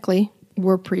genetically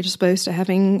were predisposed to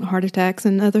having heart attacks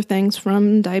and other things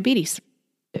from diabetes.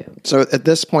 So at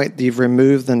this point, you've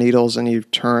removed the needles and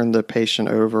you've turned the patient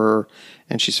over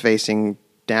and she's facing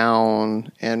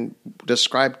down. And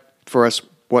describe for us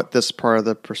what this part of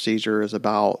the procedure is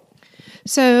about.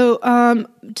 So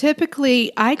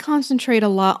typically, I concentrate a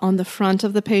lot on the front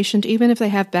of the patient. Even if they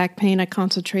have back pain, I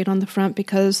concentrate on the front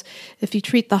because if you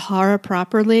treat the hara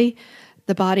properly,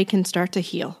 the body can start to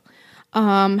heal.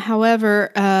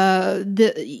 However,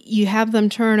 you have them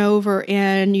turn over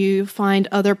and you find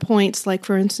other points, like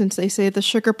for instance, they say the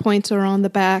sugar points are on the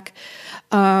back,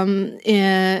 and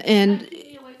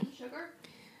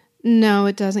no,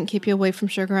 it doesn't keep you away from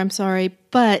sugar. I'm sorry.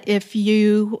 But if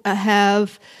you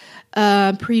have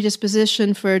a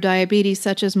predisposition for diabetes,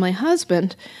 such as my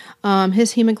husband,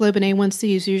 his hemoglobin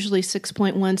A1C is usually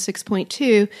 6.1,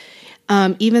 6.2.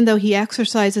 Even though he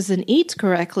exercises and eats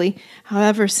correctly.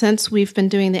 However, since we've been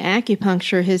doing the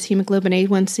acupuncture, his hemoglobin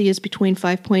A1C is between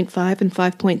 5.5 and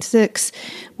 5.6,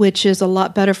 which is a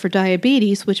lot better for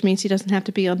diabetes, which means he doesn't have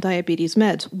to be on diabetes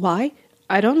meds. Why?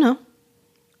 I don't know.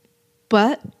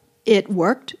 But it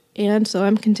worked, and so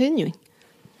I'm continuing.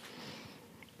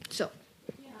 So,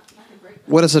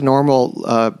 what is a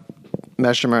normal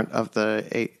measurement of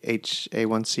the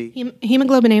HA1C?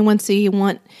 Hemoglobin A1C, you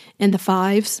want in the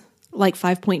fives, like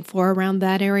 5.4, around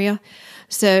that area.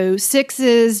 So 6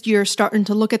 is you're starting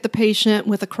to look at the patient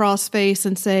with a cross face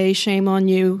and say, shame on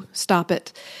you, stop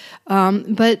it.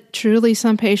 But truly,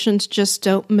 some patients just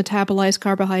don't metabolize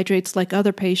carbohydrates like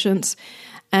other patients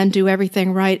and do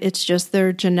everything right. It's just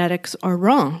their genetics are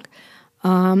wrong.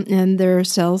 And their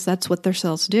cells, that's what their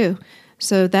cells do.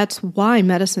 So that's why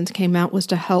medicines came out, was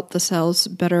to help the cells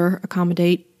better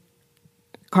accommodate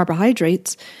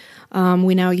carbohydrates.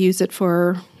 We now use it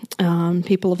for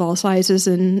people of all sizes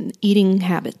and eating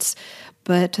habits.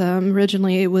 But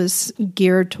originally it was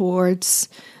geared towards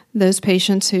those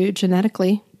patients who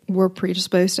genetically were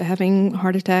predisposed to having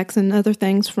heart attacks and other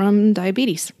things from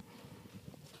diabetes.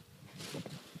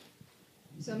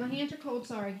 So my hands are cold,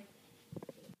 sorry.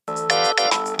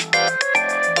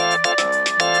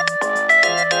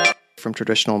 From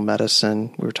traditional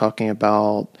medicine, we were talking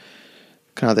about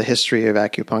kind of the history of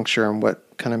acupuncture and what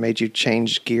kind of made you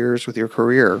change gears with your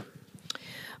career.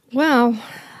 Well,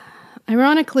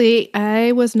 ironically,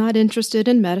 I was not interested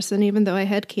in medicine, even though I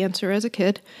had cancer as a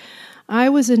kid. I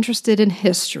was interested in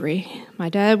history. My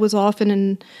dad was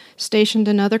often stationed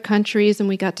in other countries, and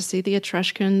we got to see the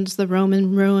Etruscans, the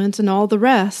Roman ruins, and all the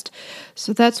rest.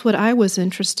 So that's what I was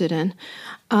interested in.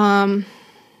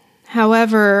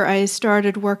 However, I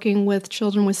started working with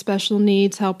children with special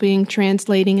needs, helping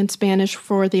translating in Spanish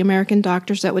for the American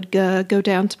doctors that would go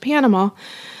down to Panama.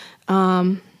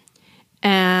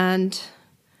 And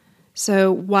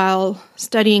so while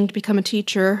studying to become a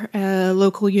teacher at a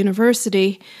local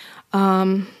university,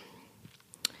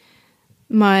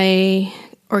 my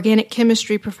organic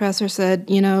chemistry professor said,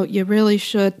 you really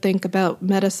should think about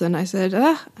medicine. I said,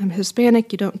 I'm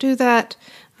Hispanic, you don't do that.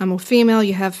 I'm a female,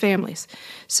 you have families.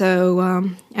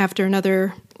 So after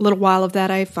another little while of that,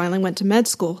 I finally went to med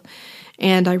school.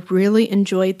 And I really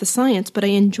enjoyed the science, but I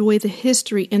enjoy the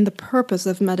history and the purpose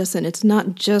of medicine. It's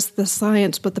not just the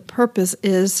science, but the purpose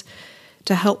is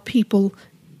to help people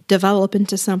develop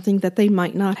into something that they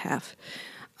might not have.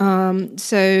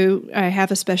 So I have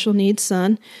a special needs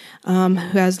son who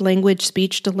has language,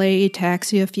 speech delay,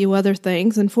 ataxia, a few other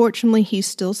things. Unfortunately, he's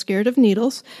still scared of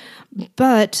needles.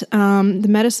 But the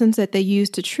medicines that they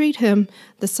used to treat him,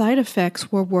 the side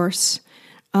effects were worse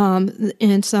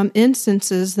in some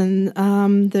instances than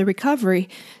the recovery.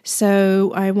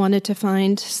 So I wanted to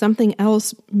find something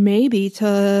else maybe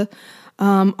to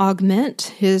augment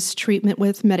his treatment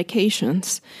with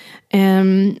medications.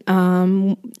 And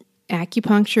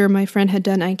acupuncture, my friend had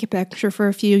done acupuncture for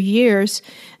a few years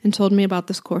and told me about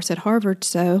this course at Harvard.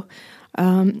 So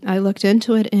I looked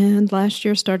into it and last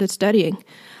year started studying.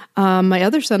 My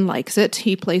other son likes it.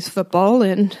 He plays football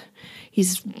and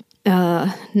he's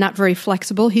not very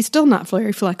flexible. He's still not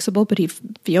very flexible, but he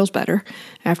feels better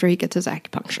after he gets his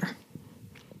acupuncture.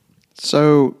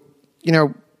 So,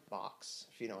 box,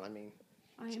 if you know what I mean.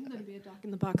 I am going to be a doc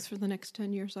in the box for the next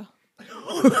 10 years, though.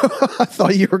 I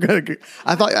thought you were going to.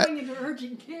 I'm going into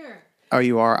urgent care. Oh,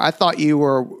 you are? I thought you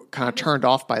were kind of turned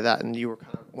off by that and you were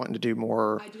kind of wanting to do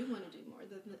more. I do want to do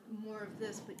more of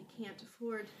this, but you can't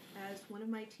afford, as one of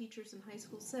my teachers in high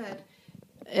school said.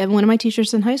 And one of my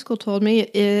teachers in high school told me,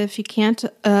 if you can't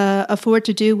afford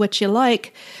to do what you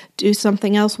like, do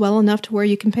something else well enough to where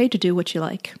you can pay to do what you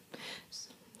like.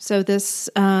 So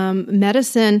this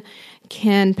medicine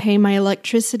can pay my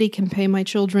electricity, can pay my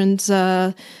children's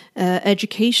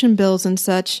education bills and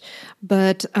such,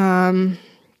 but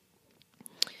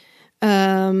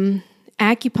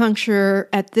acupuncture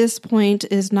at this point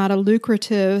is not a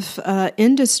lucrative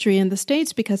industry in the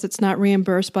States because it's not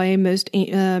reimbursed by most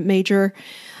major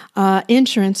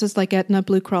insurances like Aetna,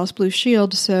 Blue Cross, Blue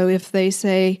Shield. So if they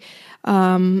say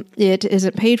it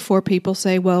isn't paid for, people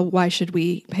say, well, why should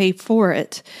we pay for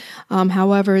it?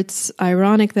 However, it's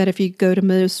ironic that if you go to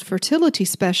most fertility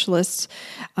specialists,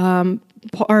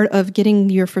 part of getting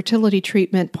your fertility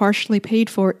treatment partially paid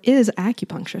for is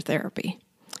acupuncture therapy.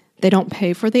 They don't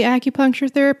pay for the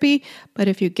acupuncture therapy, but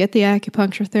if you get the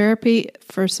acupuncture therapy,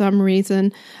 for some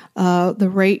reason, the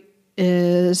rate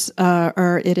is,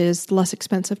 or it is less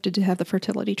expensive to have the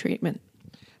fertility treatment.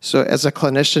 So as a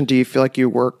clinician, do you feel like you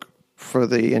work for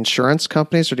the insurance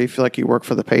companies or do you feel like you work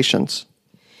for the patients?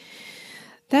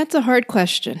 That's a hard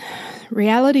question.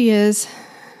 Reality is,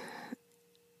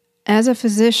 as a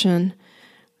physician,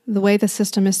 the way the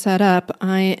system is set up,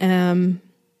 I am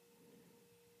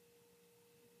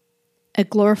a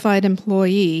glorified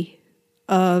employee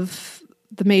of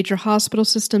the major hospital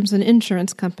systems and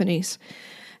insurance companies.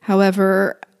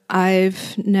 However,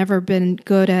 I've never been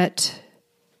good at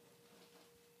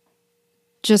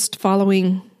just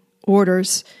following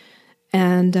orders,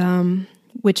 and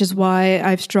which is why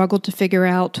I've struggled to figure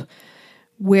out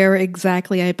where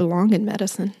exactly I belong in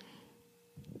medicine.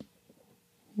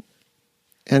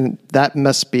 And that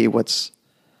must be what's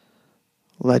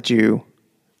led you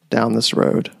down this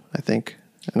road, I think.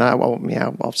 And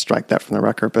I'll strike that from the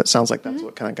record, but it sounds like that's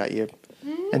what kind of got you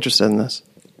interested in this.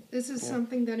 This is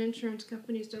something that insurance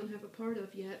companies don't have a part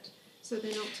of yet, so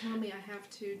they don't tell me I have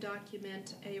to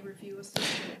document a review of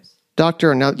symptoms.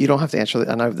 Doctor, now you don't have to answer that.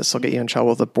 I know this will get you in trouble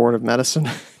with the Board of Medicine.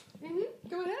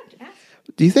 Go ahead, ask.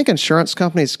 Do you think insurance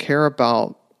companies care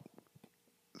about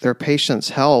their patients'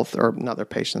 health, or not their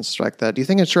patients, strike that? Do you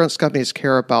think insurance companies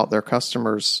care about their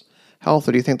customers' health,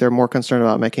 or do you think they're more concerned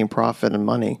about making profit and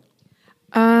money?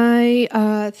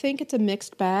 I think it's a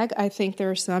mixed bag. I think there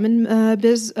are some in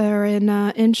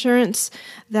insurance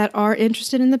that are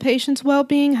interested in the patient's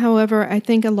well-being. However, I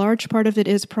think a large part of it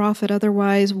is profit.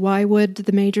 Otherwise, why would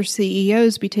the major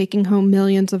CEOs be taking home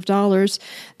millions of dollars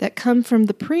that come from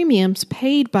the premiums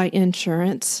paid by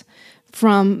insurance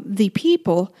from the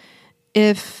people?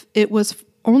 If it was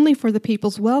only for the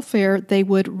people's welfare, they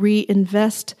would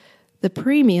reinvest the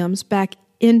premiums back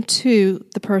into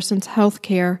the person's health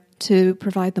care to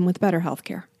provide them with better health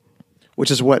care. Which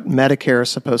is what Medicare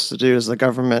is supposed to do. Is the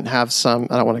government have some,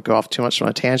 I don't want to go off too much on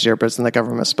a tangent here, but isn't the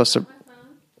government supposed to...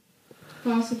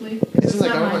 Possibly. Isn't the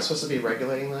government supposed to be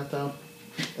regulating that, though?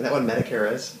 Isn't that what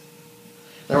Medicare is?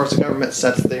 In other words, the government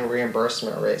sets the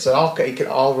reimbursement rate. So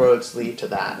all roads lead to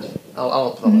that.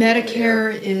 I'll put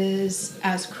Medicare is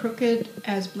as crooked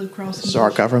as Blue Cross. So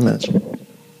our government.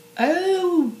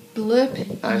 Oh, Blip,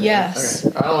 yes.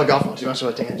 Okay. I don't want to go off too much of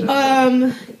a tangent.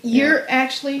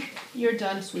 You're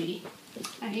done, sweetie.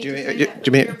 I hate Do you to mean- say do- that,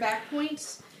 do you but mean- your back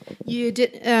points. You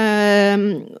did.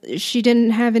 She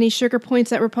didn't have any sugar points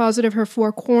that were positive. Her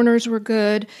four corners were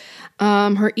good.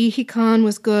 Her econ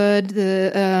was good.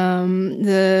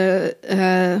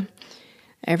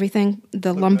 Everything.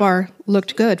 The lumbar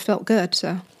looked good. Felt good.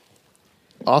 So.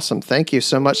 Awesome. Thank you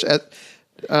so much.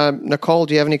 Nicole,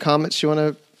 do you have any comments you want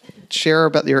to share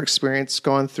about your experience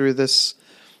going through this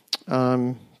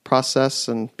process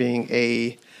and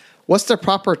being what's the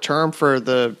proper term for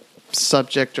the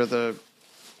subject or the...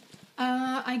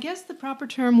 I guess the proper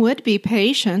term would be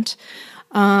patient.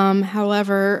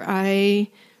 However, I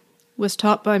was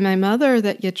taught by my mother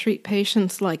that you treat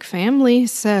patients like family.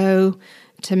 So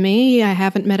to me, I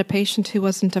haven't met a patient who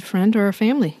wasn't a friend or a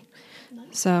family.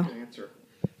 So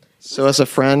as a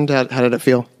friend, how did it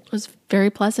feel? It was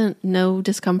very pleasant. No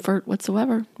discomfort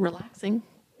whatsoever. Relaxing.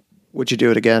 Would you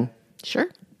do it again? Sure.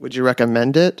 Would you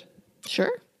recommend it?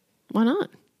 Sure. Why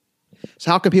not? So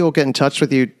how can people get in touch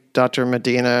with you, Dr.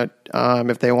 Medina,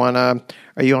 if they want to?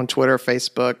 Are you on Twitter,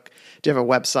 Facebook? Do you have a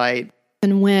website?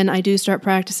 And when I do start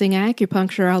practicing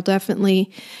acupuncture, I'll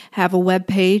definitely have a web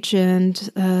page and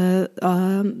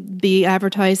be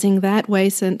advertising that way,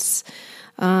 since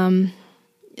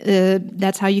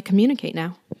that's how you communicate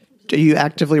now. Do you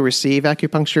actively receive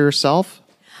acupuncture yourself?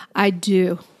 I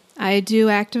do. I do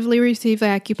actively receive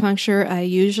acupuncture. I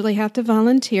usually have to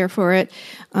volunteer for it.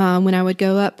 When I would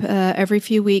go up every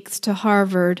few weeks to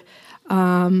Harvard,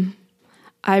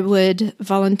 I would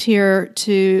volunteer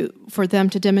for them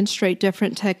to demonstrate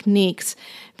different techniques,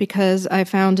 because I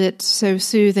found it so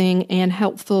soothing and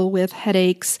helpful with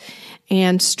headaches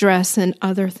and stress and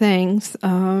other things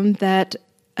that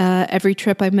every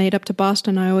trip I made up to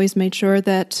Boston, I always made sure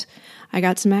that I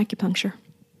got some acupuncture.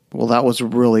 Well, that was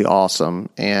really awesome.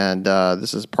 And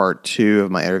this is part 2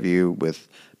 of my interview with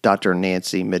Dr.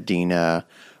 Nancy Medina,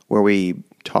 where we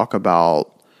talk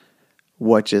about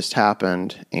what just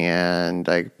happened, and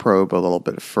I probe a little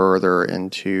bit further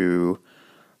into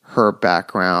her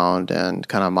background and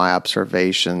kind of my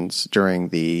observations during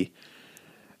the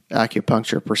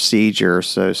acupuncture procedure.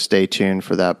 So stay tuned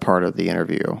for that part of the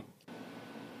interview.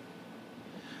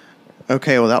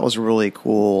 Okay, well, that was really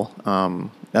cool.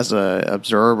 As an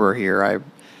observer here, I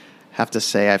have to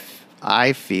say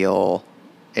I feel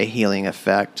a healing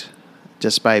effect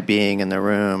just by being in the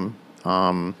room.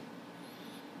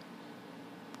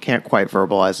 Can't quite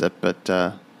verbalize it, but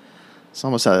it's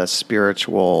almost had a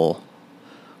spiritual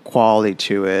quality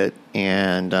to it,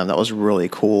 and that was really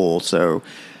cool. So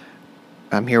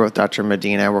I'm here with Dr.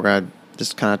 Medina. We're going to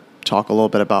just kind of talk a little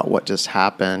bit about what just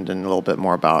happened and a little bit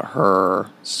more about her.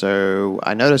 So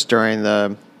I noticed during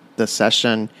the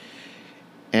session,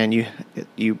 and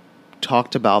you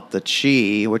talked about the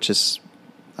chi, which is,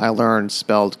 I learned,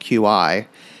 spelled QI.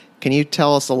 Can you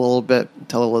tell us a little bit,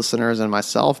 tell the listeners and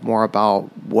myself more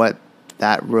about what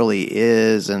that really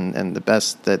is and the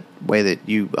best way that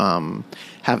you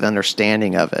have an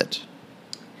understanding of it?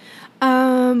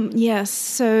 Yes,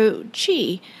 so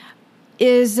qi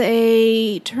is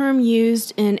a term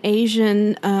used in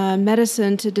Asian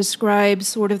medicine to describe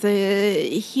sort of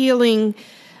the healing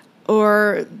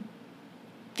or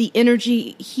the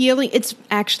energy healing. It's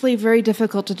actually very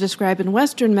difficult to describe in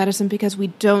Western medicine because we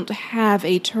don't have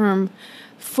a term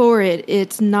for it.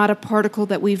 It's not a particle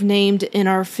that we've named in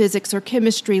our physics or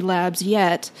chemistry labs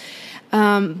yet,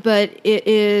 but it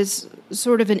is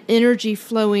sort of an energy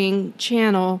flowing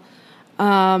channel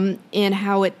in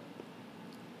how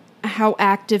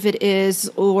active it is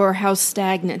or how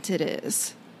stagnant it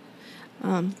is.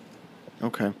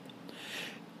 Okay.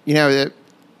 You know,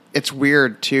 it's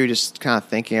weird, too, just kind of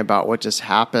thinking about what just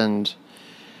happened.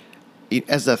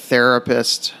 As a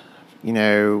therapist, you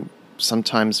know,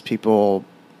 oftentimes people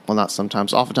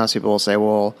will say,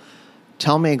 well,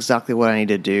 tell me exactly what I need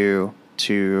to do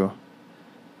to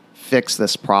fix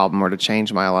this problem or to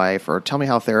change my life, or tell me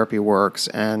how therapy works.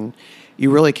 And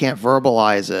you really can't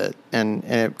verbalize it. And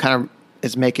it kind of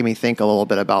is making me think a little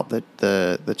bit about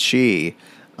the chi.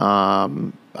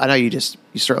 I know you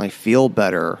certainly feel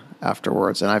better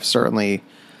afterwards, and I've certainly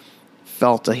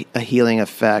felt a healing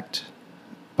effect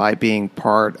by being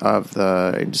part of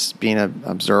just being an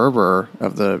observer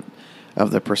of the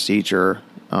procedure.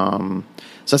 So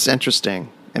it's interesting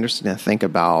to think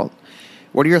about.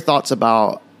 What are your thoughts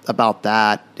about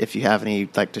that? If you have any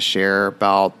to share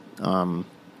about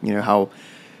how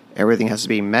everything has to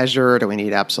be measured and we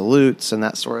need absolutes and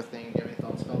that sort of thing. Do you have any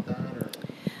thoughts about that?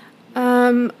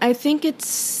 I think it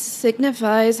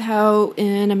signifies how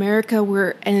in America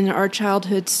we're in our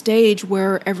childhood stage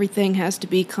where everything has to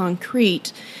be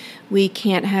concrete. We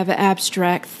can't have an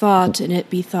abstract thought and it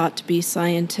be thought to be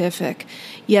scientific.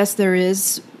 Yes, there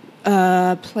is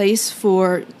a place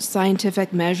for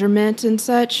scientific measurement and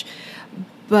such,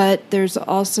 but there's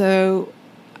also,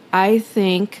 I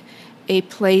think, a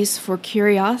place for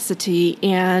curiosity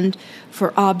and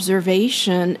for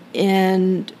observation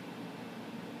and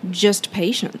just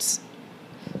patience.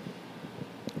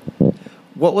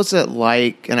 What was it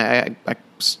like? And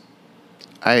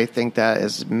I think that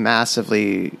is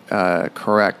massively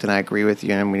correct, and I agree with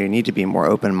you. And we need to be more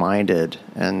open-minded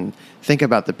and think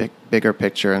about the bigger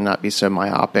picture and not be so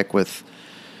myopic with,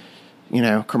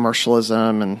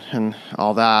 commercialism and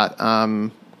all that.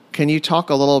 Can you talk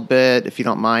a little bit, if you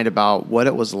don't mind, about what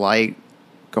it was like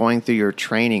going through your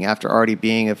training after already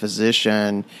being a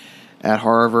physician at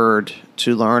Harvard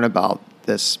to learn about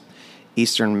this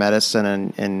Eastern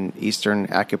medicine and Eastern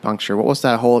acupuncture? What was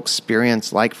that whole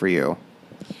experience like for you?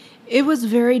 It was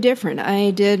very different.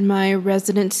 I did my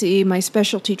residency, my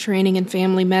specialty training in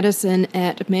family medicine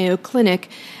at Mayo Clinic.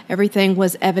 Everything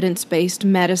was evidence-based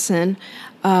medicine.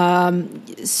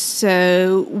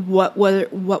 So what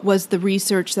was the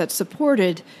research that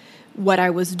supported what I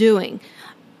was doing?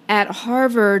 At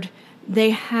Harvard, they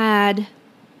had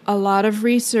a lot of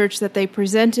research that they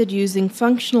presented using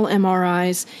functional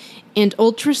MRIs and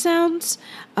ultrasounds,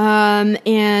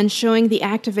 and showing the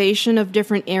activation of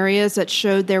different areas that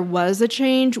showed there was a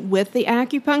change with the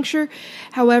acupuncture.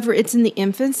 However, it's in the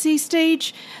infancy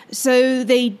stage, so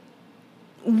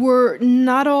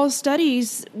not all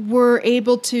studies were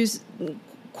able to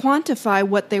quantify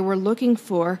what they were looking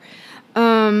for.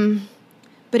 But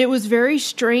it was very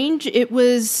strange. It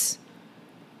was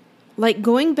like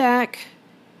going back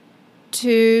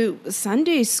to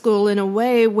Sunday school in a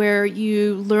way where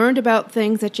you learned about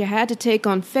things that you had to take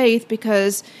on faith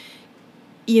because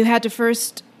you had to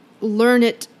first learn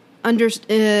it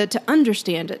to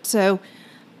understand it. So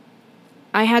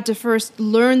I had to first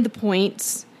learn the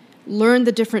points, learn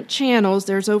the different channels.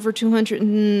 There's over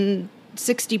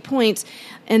 260 points,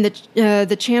 and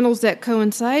the channels that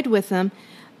coincide with them,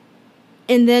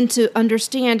 and then to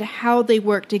understand how they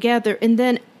work together. And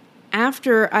then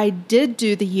after I did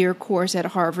do the year course at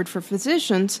Harvard for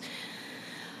physicians,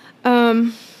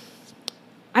 I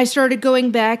started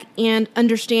going back and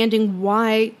understanding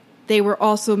why they were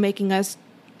also making us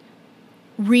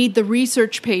read the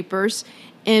research papers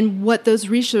and what those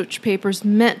research papers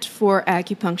meant for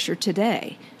acupuncture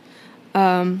today.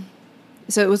 So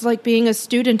it was like being a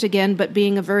student again, but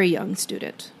being a very young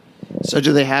student. So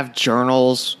do they have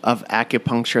journals of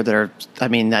acupuncture that are, I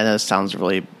mean, that sounds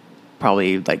really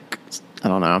probably like, I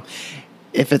don't know,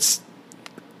 if it's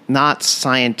not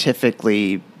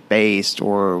scientifically based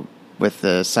or with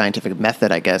the scientific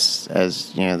method, I guess,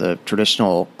 as the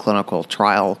traditional clinical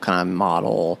trial kind of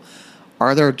model,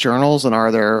 are there journals and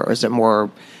or is it more,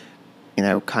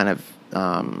 kind of,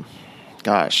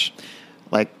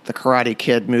 like the Karate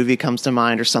Kid movie comes to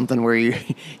mind or something where you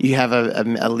have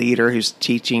a leader who's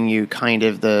teaching you kind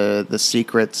of the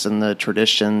secrets and the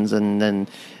traditions, and then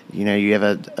you have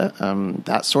a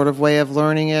that sort of way of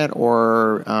learning it,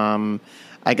 or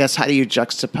I guess how do you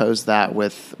juxtapose that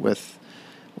with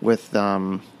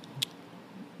the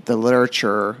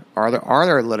literature?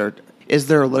 Is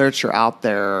there literature out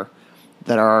there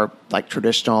that are like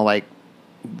traditional, like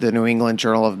the New England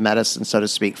Journal of Medicine, so to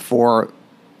speak, for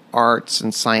arts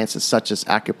and sciences such as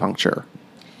acupuncture?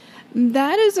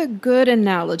 That is a good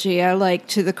analogy I like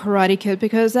to the Karate Kid,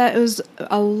 because that was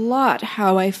a lot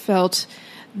how I felt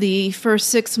the first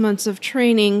 6 months of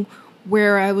training,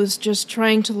 where I was just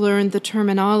trying to learn the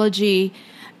terminology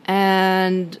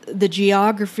and the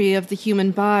geography of the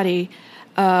human body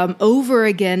over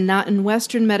again, not in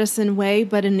Western medicine way,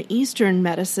 but in Eastern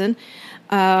medicine.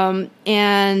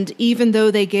 And even though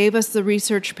they gave us the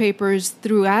research papers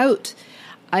throughout,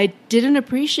 I didn't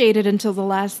appreciate it until the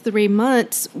last 3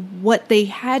 months what they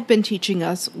had been teaching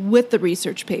us with the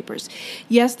research papers.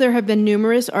 Yes, there have been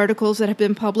numerous articles that have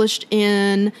been published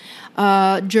in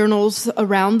journals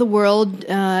around the world,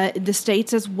 the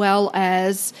States as well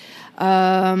as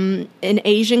in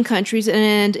Asian countries.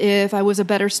 And if I was a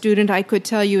better student, I could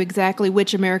tell you exactly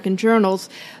which American journals.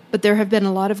 But there have been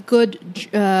a lot of good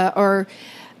or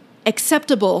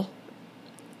acceptable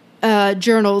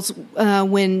journals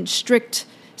when strict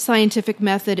scientific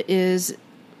method is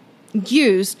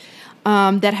used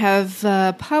that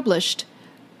have published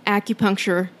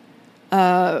acupuncture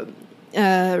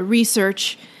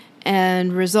research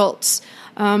and results.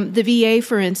 The VA,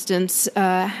 for instance,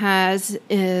 has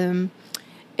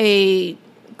a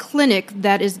clinic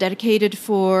that is dedicated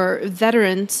for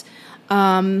veterans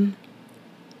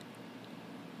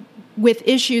with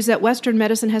issues that Western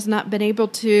medicine has not been able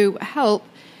to help,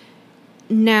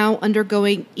 now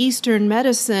undergoing Eastern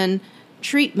medicine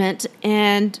treatment,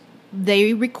 and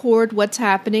they record what's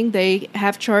happening. They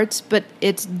have charts, but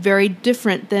it's very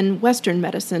different than Western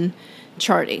medicine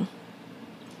charting.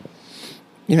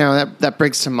 That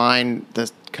brings to mind the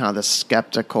kind of the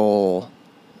skeptical.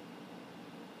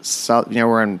 So,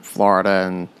 we're in Florida,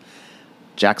 and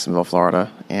Jacksonville,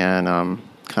 Florida, and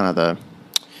kind of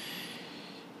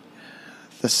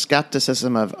the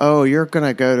skepticism of, oh, you're going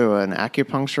to go to an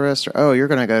acupuncturist, or oh, you're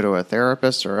going to go to a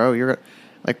therapist, or oh, you're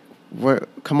like, what,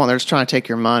 come on, they're just trying to take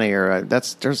your money, or that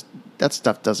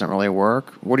stuff doesn't really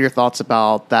work. What are your thoughts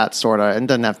about that sort of? And it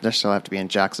doesn't necessarily have to be in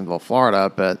Jacksonville,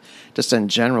 Florida, but just in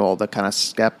general, the kind of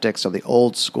skeptics or the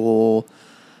old school,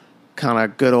 kind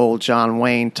of good old John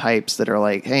Wayne types that are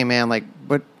like, hey man, like,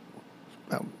 what?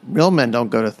 Real men don't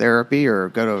go to therapy or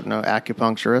go to no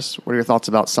acupuncturist. What are your thoughts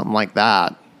about something like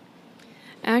that?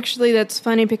 Actually, that's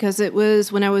funny because it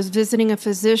was when I was visiting a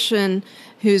physician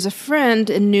who's a friend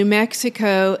in New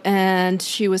Mexico, and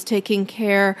she was taking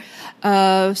care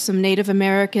of some Native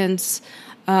Americans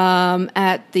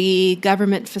at the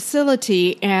government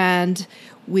facility, and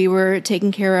we were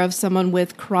taking care of someone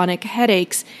with chronic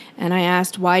headaches, and I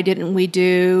asked, why didn't we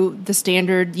do the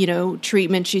standard,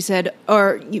 treatment? She said,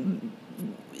 or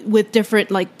with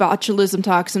different like botulism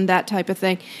toxin, that type of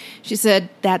thing. She said,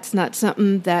 that's not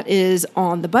something that is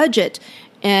on the budget.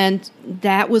 And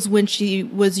that was when she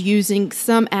was using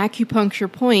some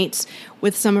acupuncture points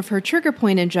with some of her trigger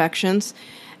point injections.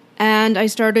 And I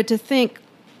started to think,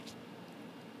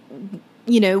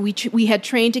 we had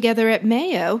trained together at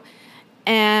Mayo,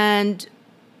 and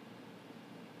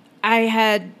I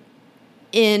had,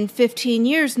 in 15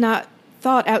 years, not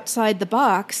thought outside the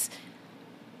box.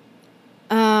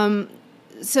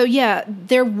 So yeah,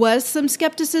 there was some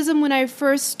skepticism when I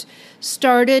first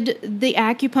started the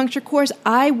acupuncture course.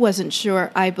 I wasn't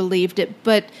sure I believed it,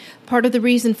 but part of the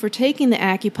reason for taking the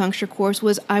acupuncture course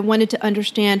was I wanted to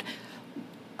understand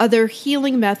other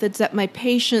healing methods that my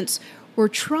patients were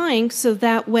trying, so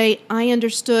that way I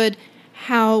understood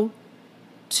how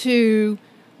to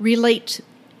relate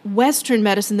Western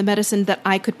medicine, the medicine that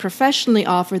I could professionally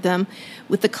offer them,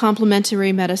 with the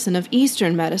complementary medicine of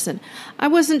Eastern medicine. I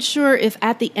wasn't sure if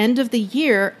at the end of the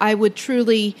year I would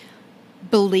truly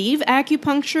believe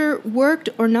acupuncture worked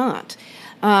or not.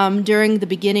 During the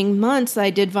beginning months, I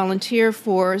did volunteer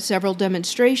for several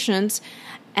demonstrations,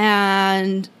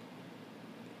 and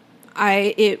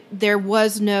there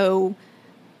was no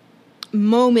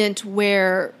moment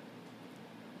where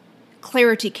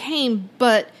clarity came,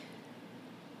 but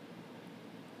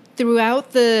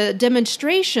throughout the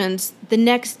demonstrations, the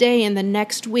next day and the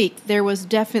next week, there was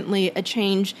definitely a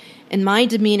change in my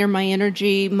demeanor, my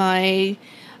energy, my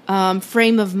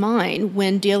frame of mind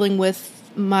when dealing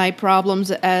with my problems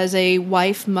as a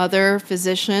wife, mother,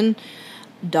 physician,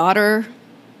 daughter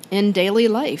in daily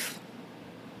life.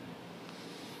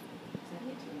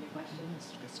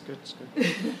 That's good.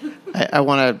 I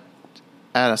want to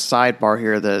add a sidebar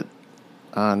here that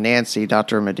Nancy,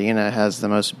 Dr. Medina, has the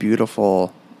most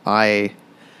beautiful eye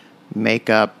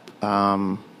makeup,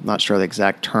 not sure the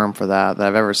exact term for that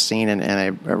I've ever seen in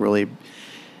a really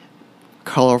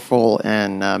colorful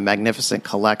and magnificent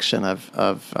collection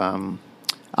of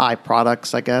eye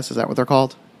products, I guess. Is that what they're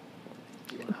called?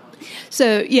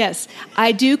 So, yes,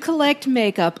 I do collect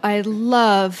makeup. I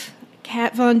love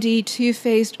Kat Von D, Too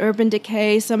Faced, Urban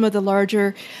Decay, some of the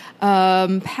larger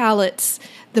palettes,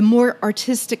 the more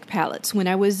artistic palettes. When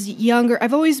I was younger,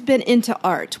 I've always been into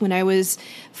art. When I was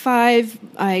 5,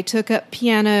 I took up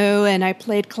piano and I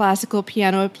played classical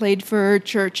piano. I played for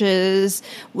churches,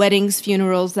 weddings,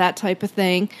 funerals, that type of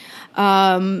thing.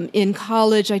 In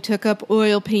college, I took up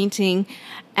oil painting.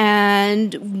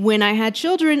 And when I had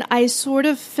children, I sort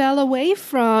of fell away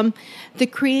from the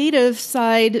creative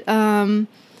side of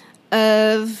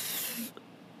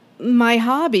my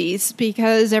hobbies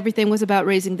because everything was about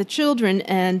raising the children.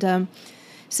 And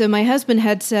so my husband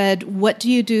had said, "What do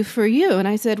you do for you?" And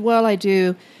I said, "Well, I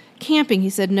do camping." He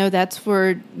said, "No, that's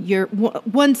for your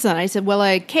one son." I said, "Well,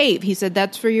 I cave." He said,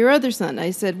 "That's for your other son."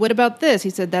 I said, "What about this?" He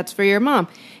said, "That's for your mom."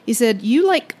 He said, "You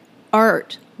like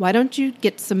art. Why don't you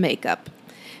get some makeup?"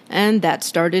 And that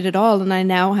started it all. And I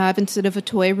now have, instead of a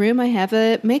toy room, I have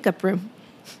a makeup room.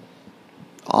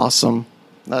 Awesome.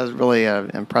 That was really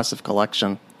an impressive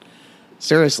collection.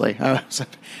 Seriously, I was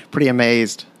pretty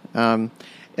amazed. And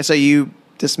so you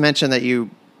just mentioned that you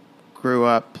grew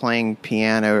up playing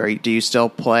piano. Do you still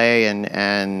play?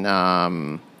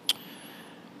 And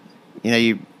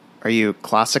you are you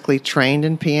classically trained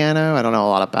in piano? I don't know a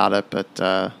lot about it, but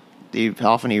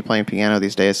how often are you playing piano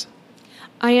these days?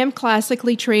 I am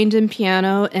classically trained in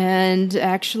piano, and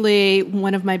actually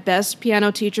one of my best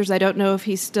piano teachers, I don't know if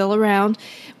he's still around,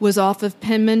 was off of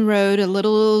Penman Road, a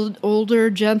little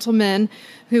older gentleman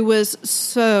who was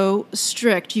so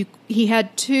strict. He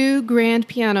had 2 grand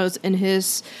pianos in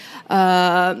his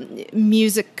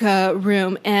music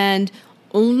room, and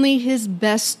only his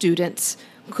best students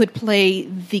could play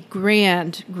the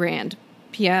grand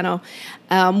piano,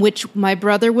 which my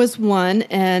brother was one,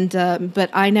 and but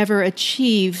I never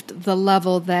achieved the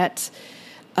level that,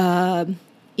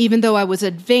 even though I was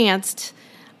advanced,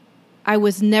 I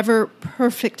was never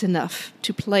perfect enough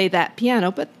to play that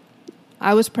piano, but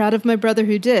I was proud of my brother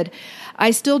who did.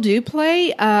 I still do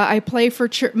play. I play for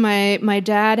church. My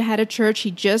dad had a church.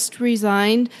 He just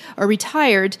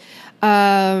retired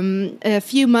a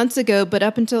few months ago, but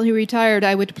up until he retired,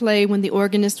 I would play when the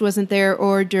organist wasn't there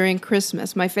or during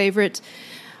Christmas. My favorite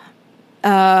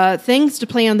things to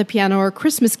play on the piano are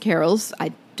Christmas carols.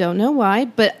 I don't know why,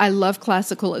 but I love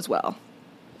classical as well.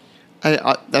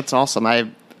 That's awesome.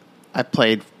 I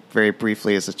played very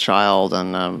briefly as a child,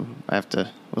 and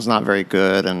was not very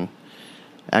good, and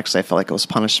actually I felt like it was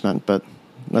punishment, but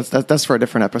that's for a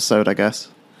different episode, I guess.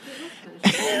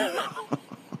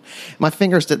 My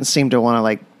fingers didn't seem to want to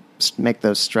like make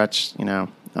those stretch,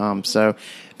 so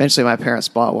eventually my parents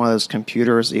bought one of those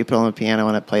computers that you put on the piano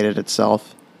and it played it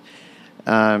itself.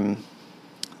 Let's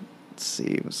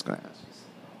see, what's going to ask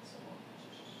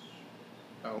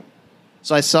you.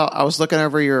 So I was looking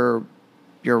over your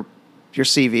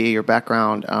CV, your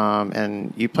background,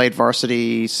 and you played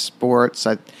varsity sports.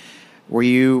 Were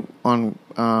you on?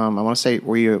 I want to say,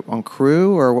 were you on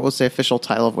crew, or what was the official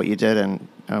title of what you did in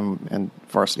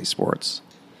varsity sports?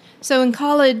 So in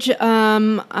college,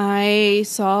 I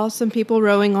saw some people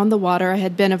rowing on the water. I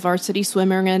had been a varsity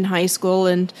swimmer in high school,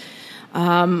 and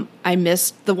I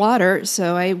missed the water,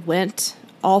 so I went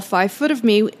all 5 foot of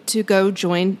me to go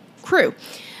join crew,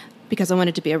 because I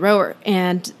wanted to be a rower.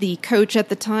 And the coach at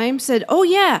the time said, "Oh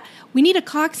yeah, we need a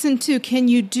coxswain too. Can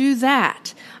you do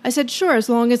that?" I said, "Sure, as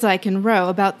long as I can row."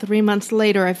 About 3 months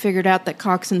later, I figured out that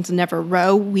coxswains never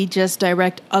row. We just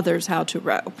direct others how to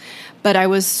row. But I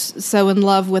was so in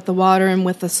love with the water and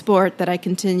with the sport that I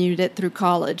continued it through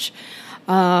college.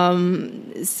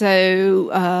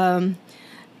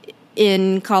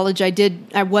 In college,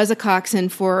 I was a coxswain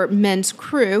for men's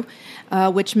crew,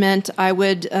 which meant I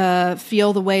would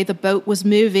feel the way the boat was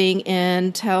moving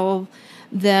and tell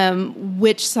them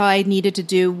which side needed to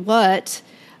do what,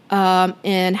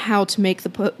 and how to make the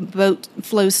boat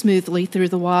flow smoothly through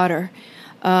the water.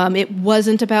 It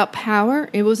wasn't about power;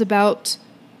 it was about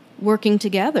working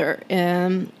together,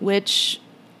 which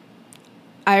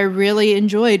I really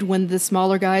enjoyed when the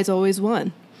smaller guys always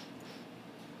won.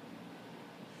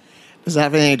 Does that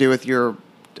have anything to do with your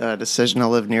decision to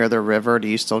live near the river? Do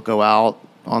you still go out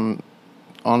on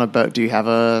a boat? Do you have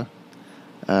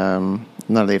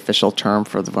not the official term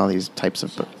for one of these types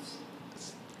of boats?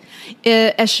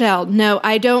 A shell. No,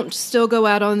 I don't still go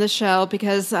out on the shell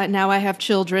because now I have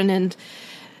children, and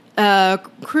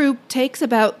crew takes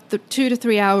about 2 to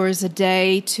 3 hours a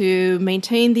day to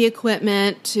maintain the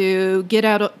equipment, to get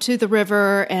out to the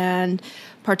river and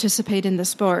participate in the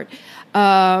sport.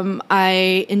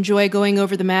 I enjoy going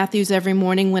over the Matthews every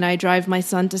morning when I drive my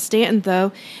son to Stanton,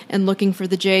 though, and looking for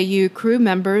the JU crew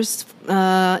members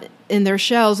in their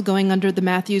shells going under the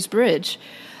Matthews Bridge.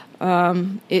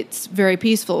 It's very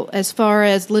peaceful. As far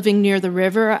as living near the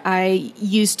river, I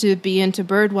used to be into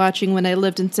bird watching when I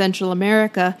lived in Central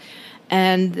America,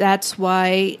 and that's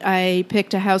why I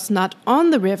picked a house not on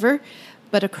the river,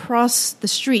 but across the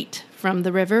street from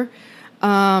the river,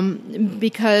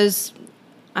 because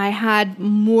I had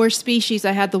more species.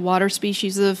 I had the water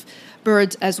species of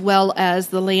birds as well as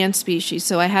the land species.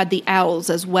 So I had the owls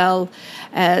as well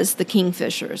as the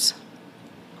kingfishers.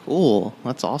 Cool.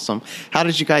 That's awesome. How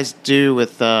did you guys do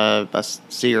with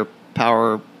see your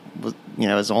power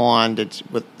is on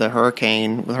with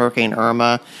Hurricane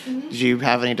Irma? Mm-hmm. Did you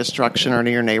have any destruction or any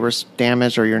of your neighbors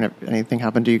damaged, or anything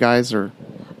happened to you guys? Or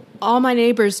all my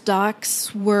neighbors'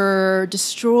 docks were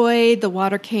destroyed. The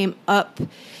water came up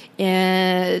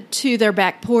to their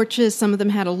back porches. Some of them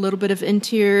had a little bit of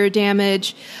interior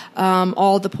damage.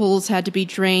 All the pools had to be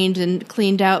drained and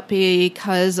cleaned out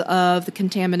because of the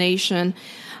contamination.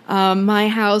 My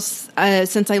house,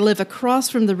 since I live across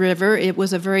from the river, it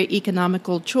was a very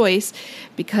economical choice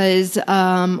because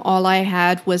all I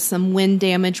had was some wind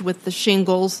damage with the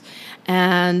shingles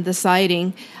and the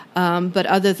siding. But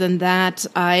other than that,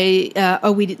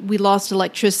 we lost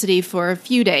electricity for a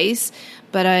few days,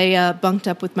 but I bunked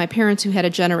up with my parents who had a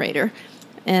generator.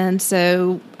 And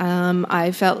so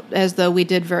I felt as though we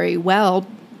did very well.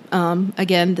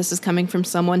 Again, this is coming from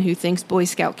someone who thinks Boy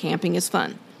Scout camping is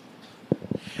fun.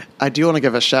 I do want to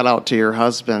give a shout out to your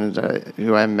husband,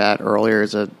 who I met earlier.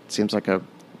 Seems like a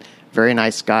very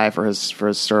nice guy for his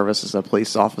service as a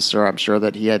police officer. I'm sure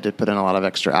that he had to put in a lot of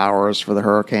extra hours for the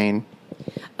hurricane.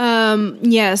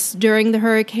 Yes, during the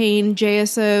hurricane,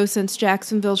 JSO, since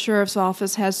Jacksonville Sheriff's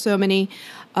Office has so many,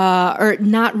 or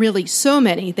not really so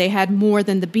many, they had more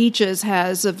than the beaches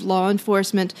has of law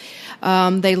enforcement.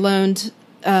 They loaned,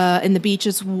 and the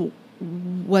beaches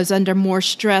was under more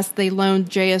stress. They loaned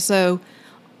JSO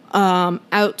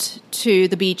out to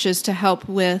the beaches to help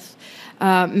with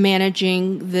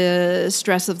managing the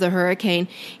stress of the hurricane.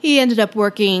 He ended up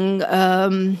working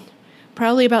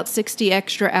probably about 60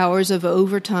 extra hours of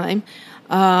overtime.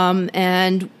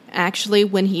 And actually,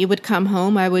 when he would come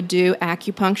home, I would do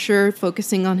acupuncture,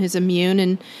 focusing on his immune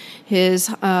and his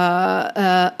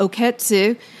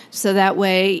oketsu, so that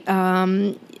way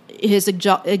his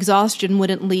exhaustion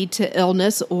wouldn't lead to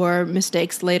illness or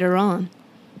mistakes later on.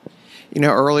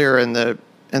 Earlier in the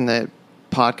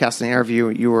podcast and interview,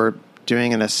 you were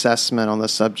doing an assessment on the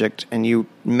subject, and you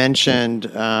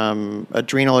mentioned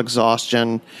adrenal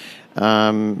exhaustion,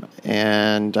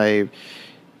 and I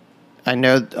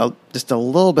know just a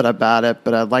little bit about it,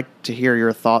 but I'd like to hear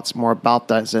your thoughts more about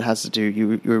that, as it has to do.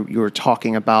 You were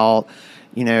talking about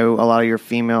a lot of your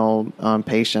female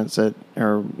patients that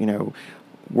are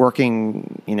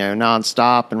working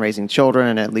nonstop and raising children,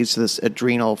 and it leads to this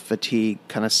adrenal fatigue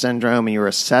kind of syndrome, and you're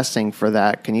assessing for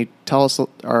that. Can you tell us,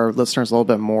 our listeners, a little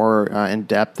bit more in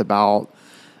depth about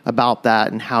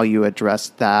that and how you address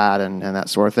that and that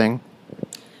sort of thing?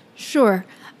 Sure.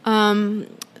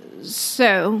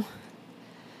 So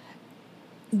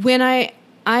when I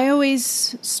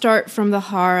always start from the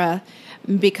hara,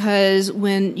 because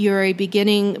when you're a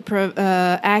beginning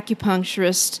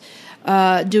acupuncturist,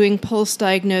 doing pulse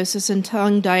diagnosis and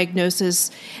tongue diagnosis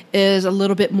is a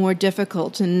little bit more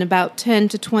difficult. And about 10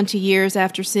 to 20 years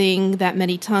after seeing that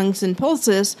many tongues and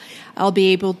pulses, I'll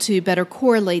be able to better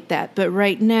correlate that. But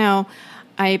right now,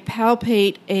 I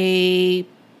palpate a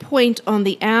point on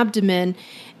the abdomen,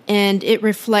 and it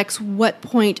reflects what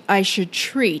point I should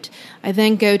treat. I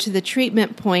then go to the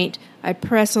treatment point, I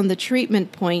press on the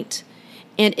treatment point,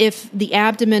 and if the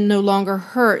abdomen no longer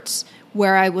hurts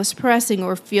where I was pressing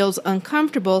or feels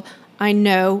uncomfortable, I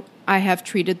know I have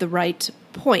treated the right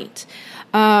point.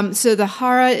 So the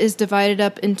hara is divided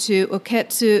up into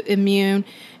oketsu, immune,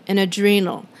 and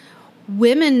adrenal.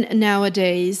 Women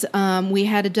nowadays, we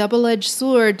had a double-edged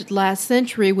sword last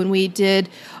century when we did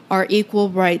our equal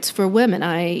rights for women.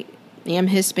 I am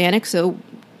Hispanic, so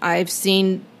I've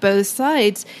seen both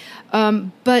sides.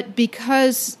 But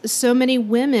because so many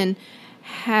women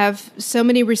have so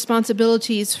many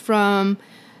responsibilities, from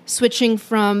switching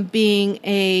from being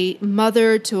a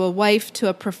mother to a wife to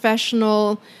a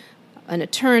professional, an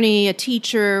attorney, a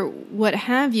teacher, what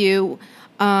have you,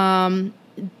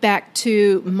 back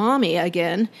to mommy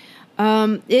again,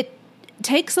 it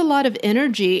takes a lot of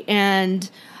energy, and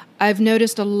I've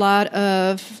noticed a lot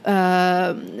of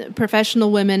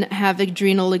professional women have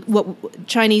what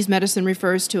Chinese medicine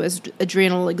refers to as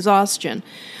adrenal exhaustion,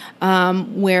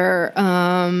 where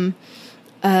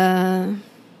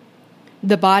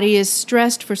the body is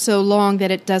stressed for so long that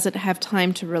it doesn't have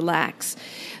time to relax.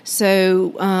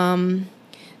 So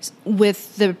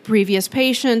with the previous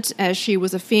patient, as she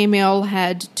was a female,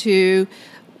 had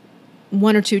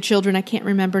one or two children, I can't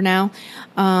remember now,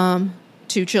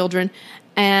 2 children,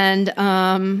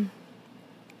 and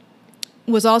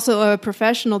was also a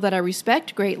professional that I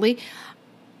respect greatly.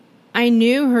 I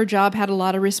knew her job had a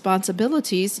lot of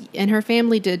responsibilities, and her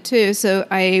family did too, so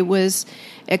I was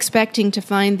expecting to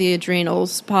find the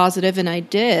adrenals positive, and I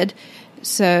did.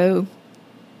 So,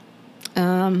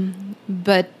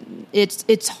 but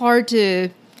it's hard to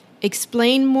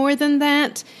explain more than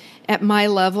that at my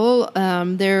level.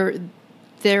 There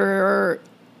are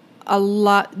a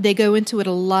lot, they go into it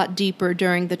a lot deeper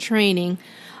during the training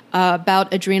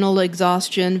about adrenal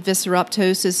exhaustion,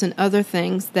 visceroptosis, and other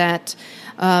things that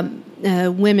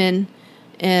women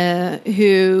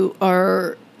who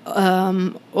are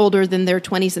older than their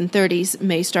 20s and 30s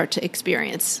may start to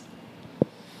experience.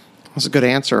 That's a good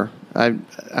answer.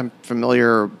 I'm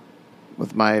familiar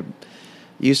with my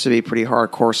used to be pretty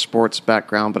hardcore sports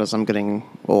background, but as I'm getting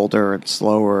older and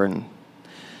slower and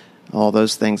all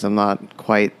those things, I'm not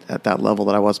quite at that level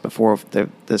that I was before.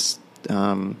 This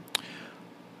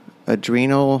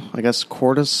adrenal, I guess,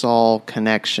 cortisol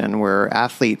connection, where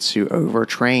athletes who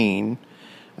overtrain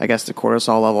I guess the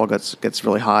cortisol level gets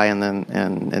really high, and then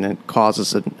and it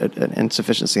causes an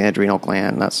insufficiency in the adrenal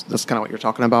gland. That's kind of what you're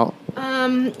talking about.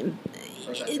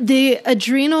 The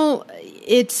adrenal.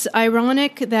 It's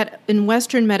ironic that in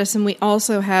Western medicine we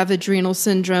also have adrenal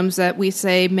syndromes that we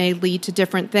say may lead to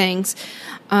different things,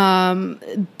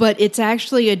 but it's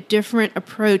actually a different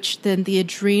approach than the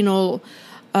adrenal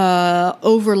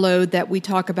overload that we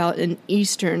talk about in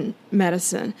Eastern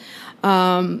medicine.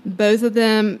 Both of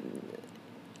them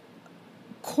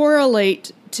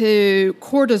correlate to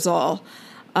cortisol,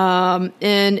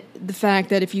 and the fact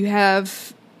that if you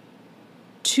have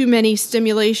too many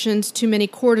stimulations, too many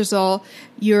cortisol,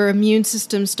 your immune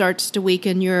system starts to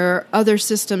weaken, your other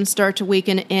systems start to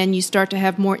weaken, and you start to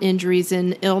have more injuries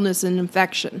and illness and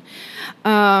infection.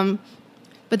 But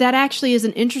that actually is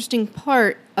an interesting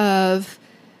part of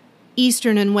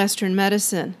Eastern and Western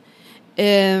medicine.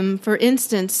 For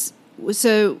instance,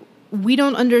 so we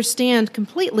don't understand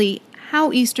completely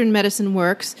how Eastern medicine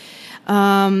works.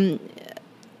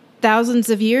 Thousands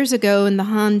of years ago in the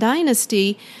Han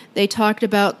Dynasty, they talked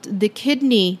about the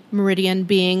kidney meridian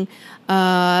being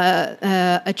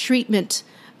a treatment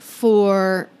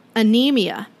for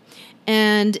anemia.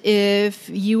 And if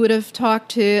you would have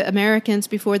talked to Americans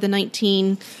before the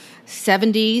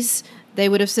 1970s, they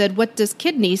would have said, what does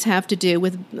kidneys have to do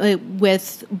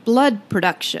with blood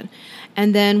production?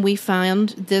 And then we found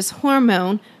this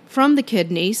hormone from the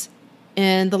kidneys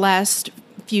in the last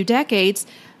few decades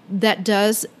that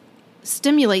does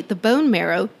stimulate the bone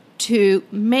marrow to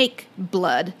make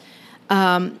blood.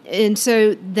 And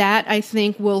so that, I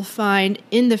think, we'll find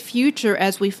in the future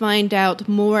as we find out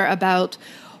more about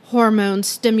hormone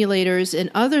stimulators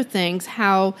and other things,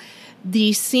 how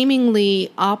the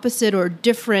seemingly opposite or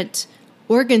different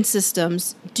organ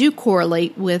systems do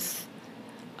correlate with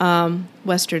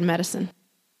Western medicine.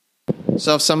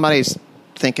 So if somebody's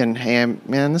thinking, hey,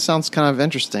 man, this sounds kind of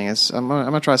interesting, I'm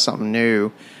going to try something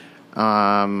new,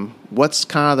 what's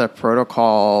kind of the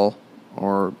protocol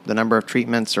or the number of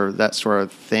treatments or that sort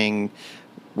of thing?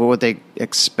 What would they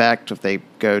expect if they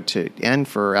go in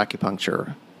for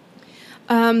acupuncture?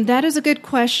 That is a good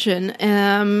question.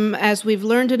 As we've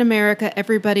learned in America,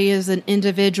 everybody is an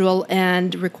individual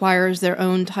and requires their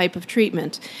own type of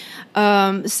treatment.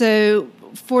 So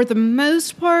for the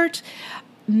most part,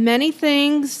 many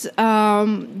things,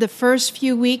 the first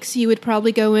few weeks you would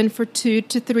probably go in for 2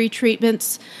 to 3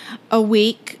 treatments a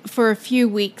week for a few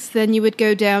weeks. Then you would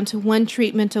go down to 1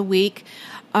 treatment a week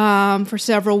for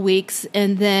several weeks,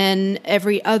 and then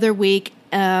every other week,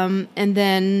 and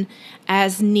then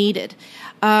as needed.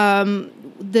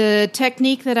 The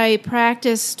technique that I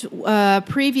practiced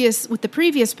with the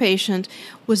previous patient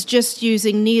was just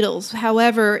using needles.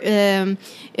 However,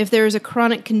 if there is a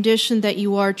chronic condition that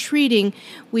you are treating,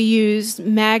 we use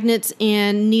magnets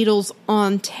and needles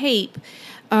on tape.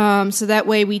 So that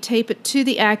way we tape it to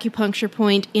the acupuncture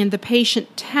point, and the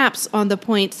patient taps on the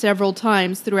point several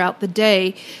times throughout the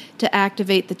day to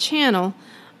activate the channel.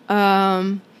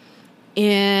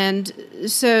 And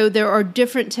so there are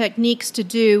different techniques to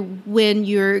do when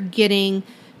you're getting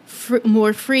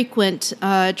more frequent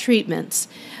treatments.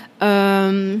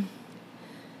 How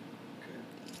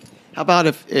about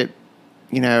if it,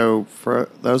 for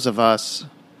those of us,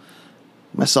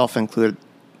 myself included,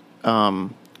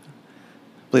 believe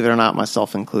it or not,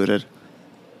 myself included,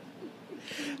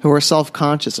 who are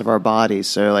self-conscious of our bodies.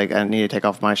 So, like, I need to take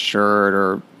off my shirt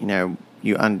or, you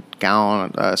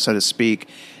ungown, so to speak.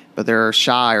 But they're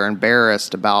shy or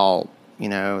embarrassed about,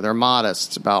 they're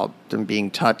modest about them being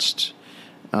touched.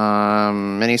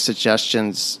 Any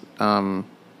suggestions to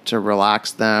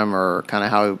relax them, or kind of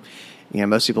how,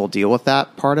 most people deal with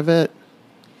that part of it?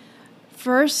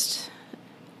 First,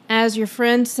 as your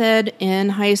friend said in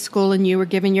high school and you were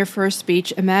giving your first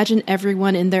speech, imagine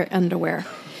everyone in their underwear.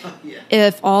 Yeah.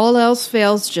 If all else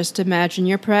fails, just imagine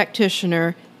your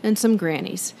practitioner and some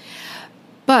grannies.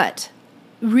 But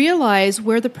realize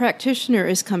where the practitioner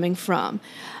is coming from.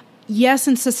 Yes,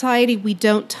 in society, we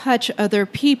don't touch other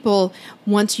people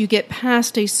once you get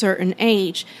past a certain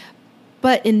age.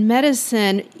 But in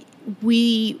medicine,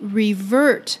 we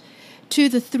revert to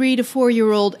the 3 to 4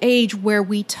 year old age where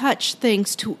we touch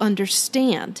things to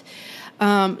understand.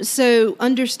 So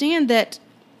understand that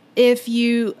if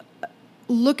you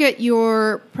look at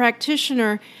your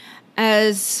practitioner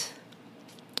as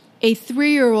a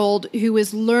 3-year-old who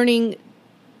is learning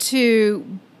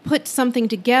to put something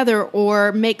together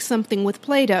or make something with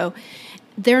Play-Doh,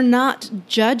 they're not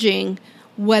judging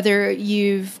whether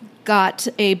you've got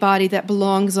a body that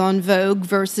belongs on Vogue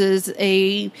versus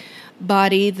a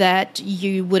body that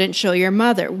you wouldn't show your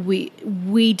mother.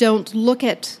 We don't look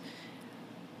at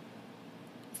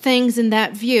things in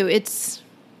that view.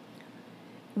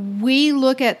 We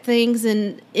look at things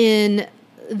in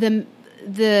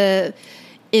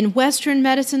Western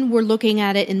medicine, we're looking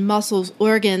at it in muscles,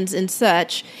 organs, and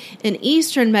such. In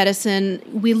Eastern medicine,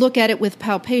 we look at it with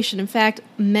palpation. In fact,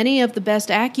 many of the best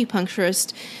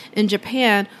acupuncturists in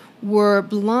Japan were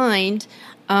blind,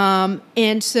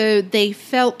 and so they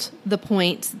felt the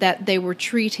points that they were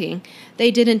treating.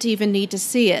 They didn't even need to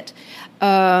see it.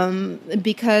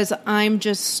 Because I'm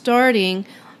just starting,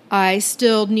 I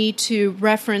still need to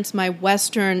reference my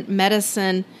Western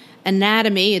medicine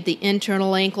anatomy, the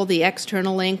internal ankle, the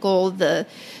external ankle, the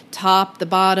top, the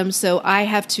bottom. So I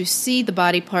have to see the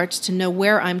body parts to know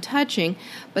where I'm touching.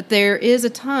 But there is a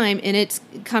time, and it's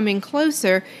coming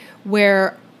closer,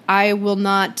 where I will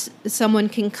not, someone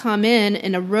can come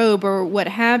in a robe or what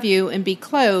have you and be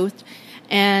clothed,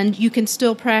 and you can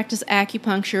still practice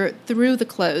acupuncture through the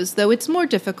clothes, though it's more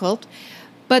difficult.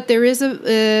 But there is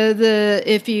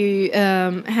if you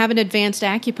have an advanced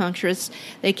acupuncturist,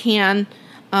 they can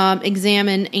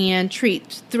examine and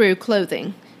treat through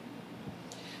clothing.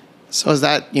 So is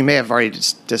that, you may have already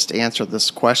just answered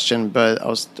this question, but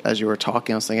as you were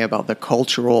talking, I was thinking about the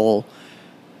cultural,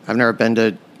 I've never been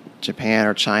to Japan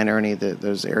or China or any of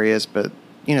those areas, but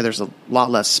there's a lot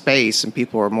less space, and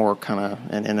people are more kind of,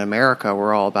 and in America,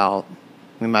 we're all about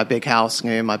my big house,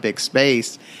 my big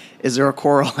space. Is there a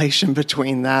correlation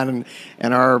between that and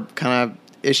our kind of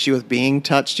issue with being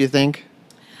touched, do you think?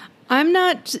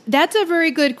 That's a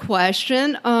very good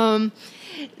question.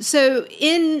 So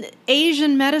in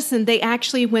Asian medicine, they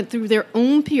actually went through their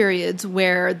own periods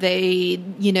where they,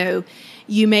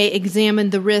 you may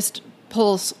examine the wrist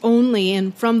pulse only,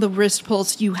 and from the wrist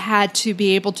pulse, you had to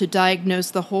be able to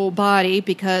diagnose the whole body,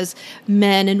 because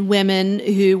men and women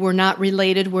who were not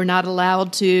related were not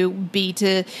allowed to be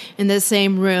in the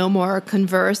same room or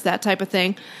converse, that type of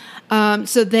thing.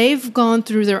 So they've gone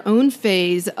through their own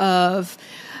phase of,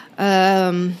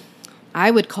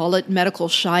 I would call it medical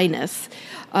shyness.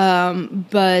 And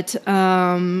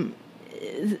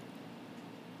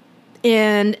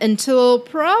until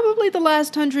probably the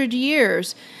last 100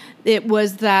 years, it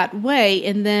was that way.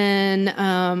 And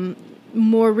then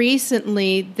more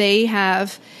recently, they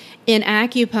have, in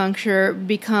acupuncture,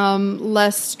 become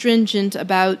less stringent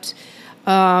about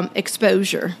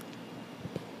exposure.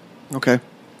 Okay.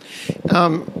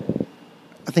 I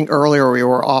think earlier we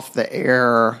were off the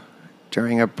air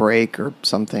during a break or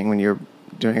something when you're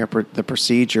doing the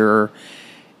procedure,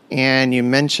 and you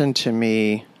mentioned to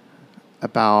me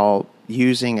about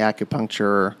using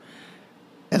acupuncture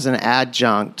as an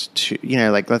adjunct to,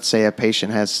 like let's say a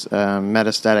patient has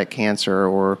metastatic cancer,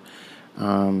 or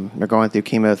they're going through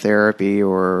chemotherapy,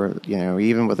 or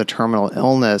even with a terminal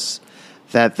illness,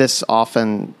 that this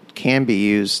often can be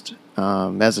used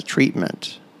as a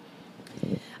treatment.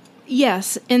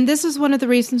 Yes, and this is one of the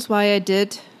reasons why I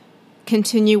did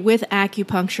continue with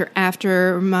acupuncture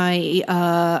after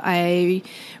I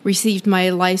received my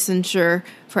licensure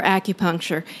for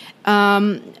acupuncture.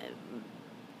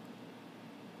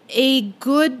 A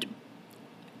good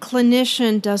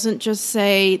clinician doesn't just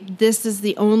say, this is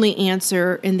the only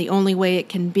answer and the only way it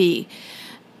can be.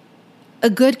 A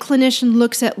good clinician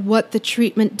looks at what the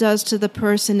treatment does to the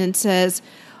person and says,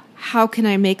 how can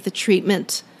I make the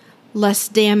treatment less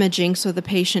damaging so the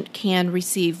patient can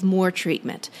receive more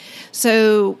treatment?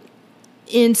 So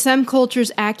in some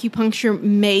cultures, acupuncture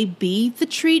may be the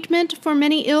treatment for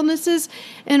many illnesses.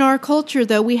 In our culture,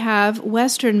 though, we have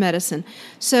Western medicine.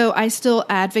 So I still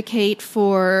advocate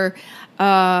for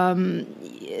the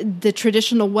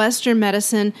traditional Western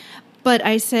medicine, but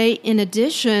I say in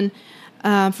addition,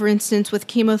 for instance, with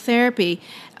chemotherapy,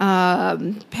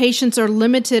 patients are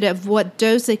limited of what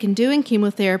dose they can do in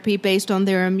chemotherapy based on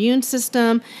their immune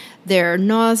system, their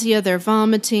nausea, their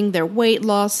vomiting, their weight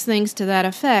loss, things to that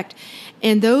effect.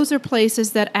 And those are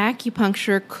places that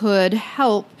acupuncture could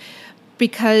help,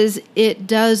 because it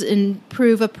does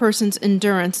improve a person's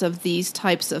endurance of these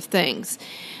types of things.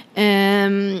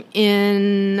 In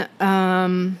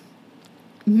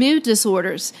mood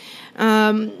disorders,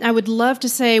 I would love to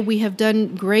say we have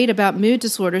done great about mood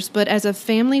disorders, but as a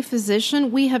family physician,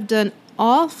 we have done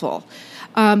awful.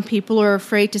 People are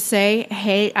afraid to say,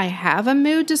 hey, I have a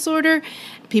mood disorder.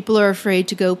 People are afraid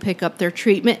to go pick up their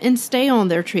treatment and stay on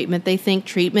their treatment. They think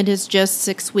treatment is just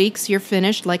 6 weeks, you're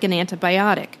finished, like an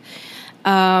antibiotic.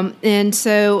 And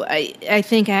so I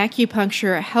think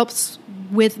acupuncture helps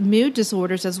with mood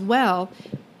disorders as well.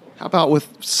 How about with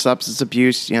substance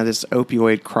abuse, this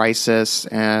opioid crisis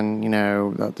and,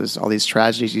 there's all these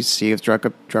tragedies you see with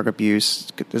drug abuse.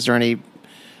 Is there any, do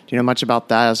you know much about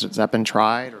that? Has that been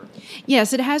tried? Or?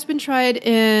 Yes, it has been tried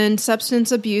in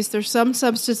substance abuse. There's some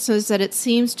substances that it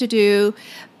seems to do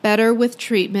better with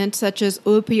treatment, such as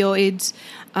opioids,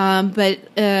 but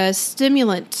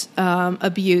stimulant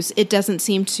abuse, it doesn't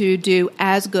seem to do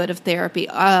as good of therapy.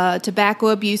 Tobacco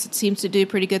abuse, it seems to do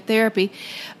pretty good therapy.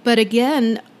 But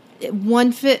again,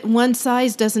 one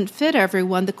size doesn't fit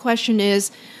everyone. The question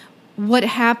is, what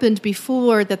happened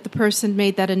before that the person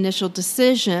made that initial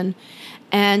decision?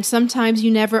 And sometimes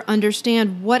you never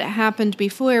understand what happened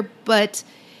before, but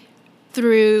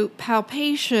through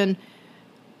palpation,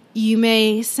 you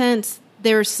may sense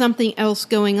there's something else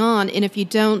going on. And if you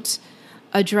don't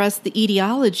address the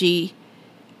etiology,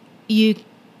 you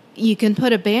can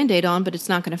put a Band-Aid on, but it's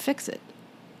not going to fix it.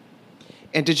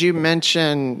 And did you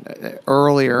mention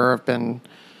earlier,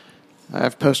 I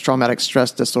have post-traumatic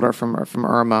stress disorder from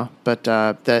Irma, but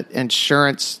that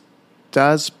insurance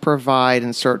does provide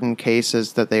in certain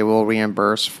cases that they will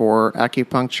reimburse for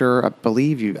acupuncture. I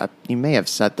believe you may have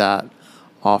said that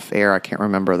off air. I can't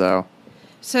remember though.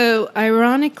 So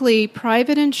ironically,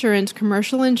 private insurance,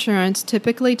 commercial insurance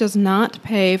typically does not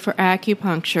pay for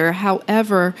acupuncture.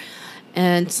 However,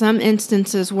 in some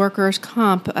instances, workers'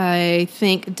 comp, I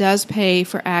think, does pay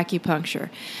for acupuncture.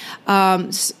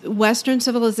 Western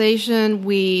civilization,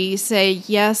 we say,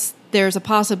 yes, there's a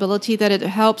possibility that it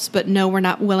helps, but no, we're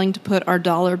not willing to put our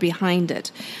dollar behind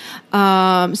it.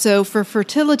 So for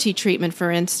fertility treatment,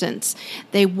 for instance,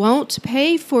 they won't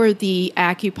pay for the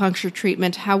acupuncture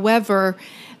treatment. However,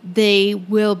 they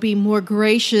will be more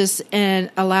gracious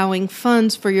in allowing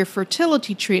funds for your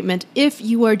fertility treatment if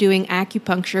you are doing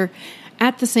acupuncture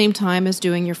at the same time as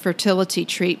doing your fertility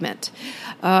treatment.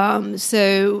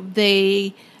 So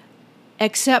they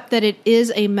accept that it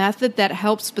is a method that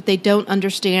helps, but they don't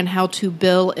understand how to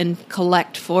bill and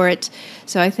collect for it.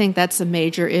 So I think that's a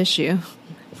major issue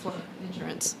for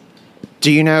insurance.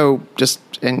 Do you know,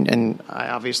 and I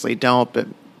obviously don't, but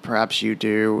perhaps you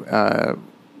do,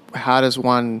 how does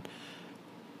one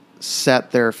set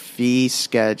their fee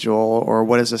schedule, or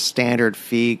what is a standard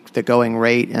fee, the going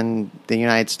rate in the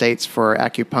United States for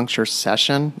acupuncture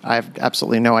session? I have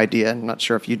absolutely no idea. I'm not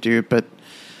sure if you do, but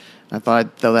I thought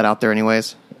I'd throw that out there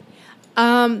anyways.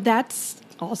 That's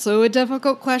also a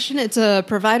difficult question. It's a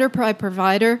provider by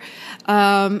provider.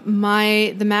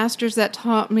 The masters that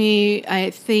taught me,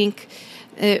 I think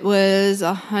it was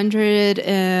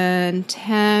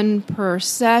 110 per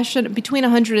session, between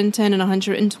 110 and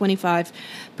 125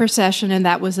 per session, and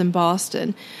that was in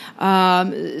Boston.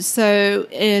 So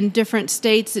in different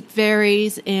states it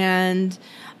varies, and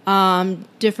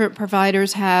different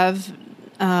providers have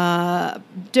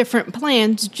different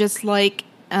plans, just like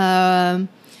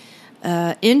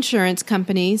insurance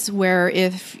companies, where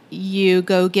if you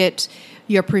go get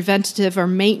your preventative or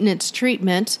maintenance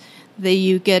treatment,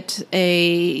 you get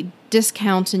a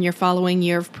discount in your following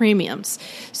year of premiums.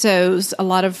 So a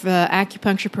lot of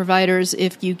acupuncture providers,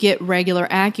 if you get regular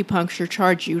acupuncture,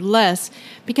 charge you less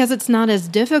because it's not as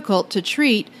difficult to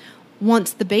treat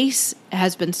once the base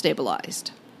has been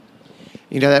stabilized.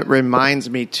 You know, that reminds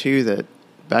me too that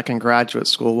back in graduate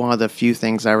school, one of the few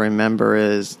things I remember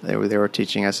is they were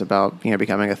teaching us about,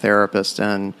 becoming a therapist,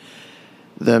 and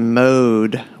the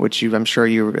mode, which I'm sure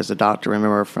you as a doctor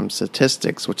remember from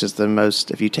statistics, which is the most,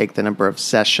 if you take the number of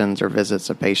sessions or visits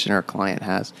a patient or client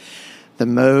has, the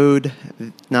mode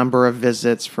number of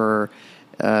visits for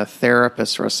a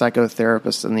therapist or a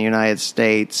psychotherapist in the United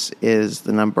States is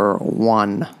the number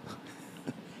 1.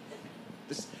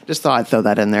 Just thought I'd throw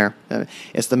that in there.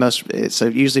 It's the most. So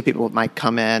usually people might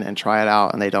come in and try it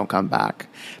out and they don't come back.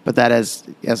 But that is,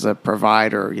 as a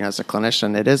provider, as a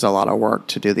clinician, it is a lot of work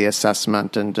to do the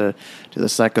assessment and to do the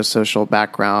psychosocial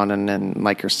background. And then,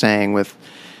 like you're saying, with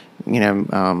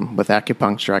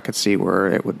acupuncture, I could see where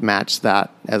it would match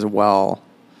that as well.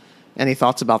 Any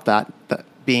thoughts about that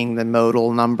being the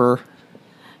modal number?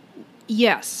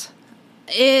 Yes.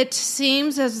 It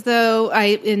seems as though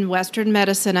in Western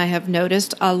medicine, I have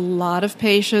noticed a lot of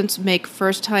patients make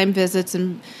first-time visits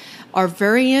and are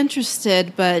very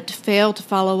interested but fail to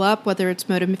follow up, whether it's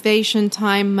motivation,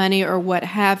 time, money, or what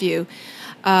have you.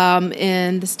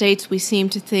 In the States, we seem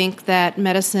to think that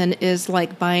medicine is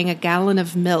like buying a gallon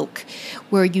of milk,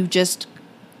 where you just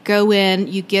go in,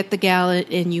 you get the gallon,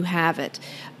 and you have it.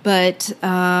 But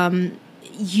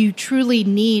you truly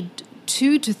need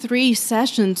 2 to 3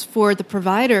 sessions for the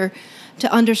provider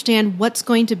to understand what's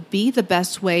going to be the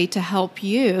best way to help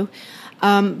you,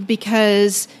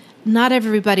 because not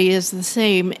everybody is the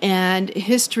same, and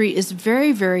history is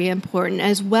very, very important,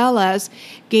 as well as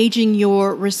gauging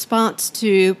your response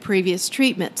to previous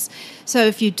treatments. So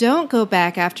if you don't go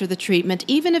back after the treatment,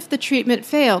 even if the treatment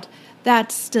failed,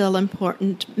 that's still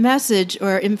important message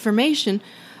or information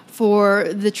for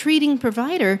the treating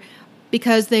provider,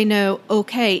 because they know,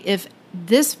 okay, if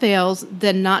this fails,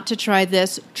 then not to try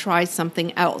this, try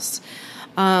something else.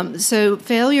 So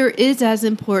failure is as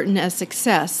important as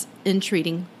success in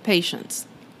treating patients.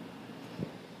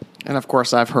 And of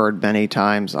course, I've heard many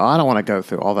times, I don't want to go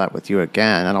through all that with you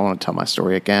again. I don't want to tell my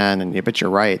story again. But you're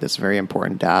right. That's very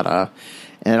important data.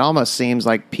 And it almost seems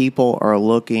like people are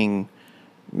looking,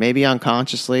 maybe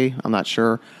unconsciously, I'm not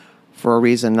sure, for a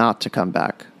reason not to come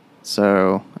back.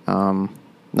 So,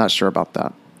 not sure about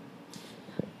that.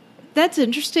 That's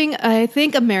interesting. I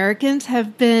think Americans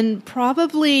have been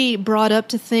probably brought up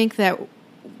to think that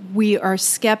we are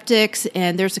skeptics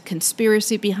and there's a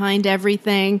conspiracy behind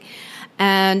everything,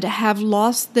 and have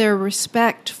lost their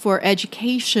respect for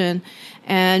education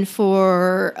and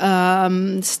for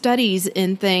studies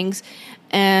in things.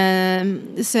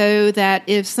 And so that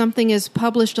if something is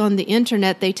published on the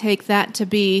internet, they take that to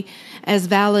be as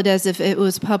valid as if it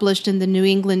was published in the New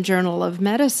England Journal of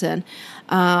Medicine.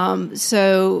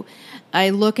 So I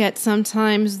look at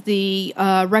sometimes the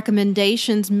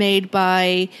recommendations made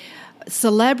by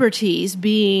celebrities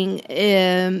being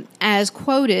as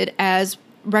quoted as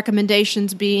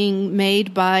recommendations being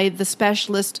made by the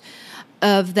specialist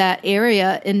of that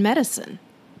area in medicine.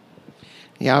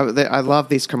 Yeah, I love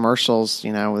these commercials.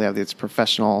 You know, they have these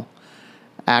professional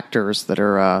actors that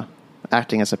are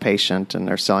acting as a patient, and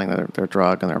they're selling their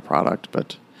drug and their product.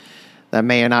 But that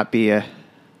may not be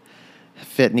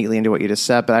fit neatly into what you just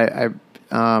said. But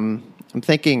I'm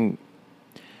thinking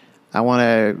I want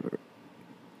to,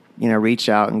 reach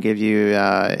out and give you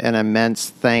an immense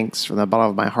thanks from the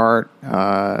bottom of my heart.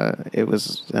 It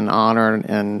was an honor,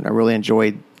 and I really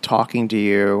enjoyed talking to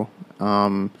you.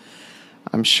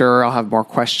 I'm sure I'll have more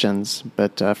questions,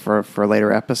 but for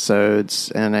later episodes.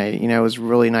 And it was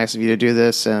really nice of you to do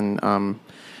this, and I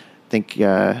think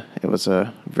it was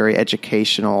a very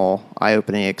educational,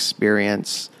 eye-opening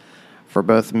experience for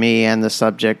both me and the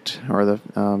subject or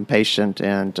the patient.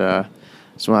 And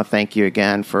just want to thank you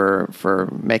again for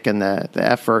making the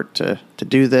effort to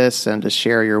do this and to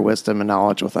share your wisdom and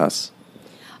knowledge with us.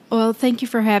 Well, thank you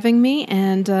for having me,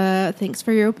 and thanks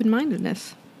for your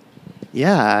open-mindedness.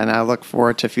 Yeah, and I look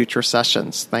forward to future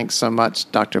sessions. Thanks so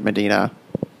much, Dr. Medina.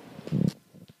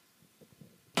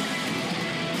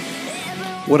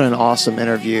 What an awesome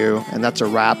interview. And that's a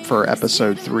wrap for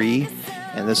episode 3.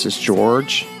 And this is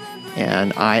George,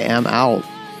 and I am out.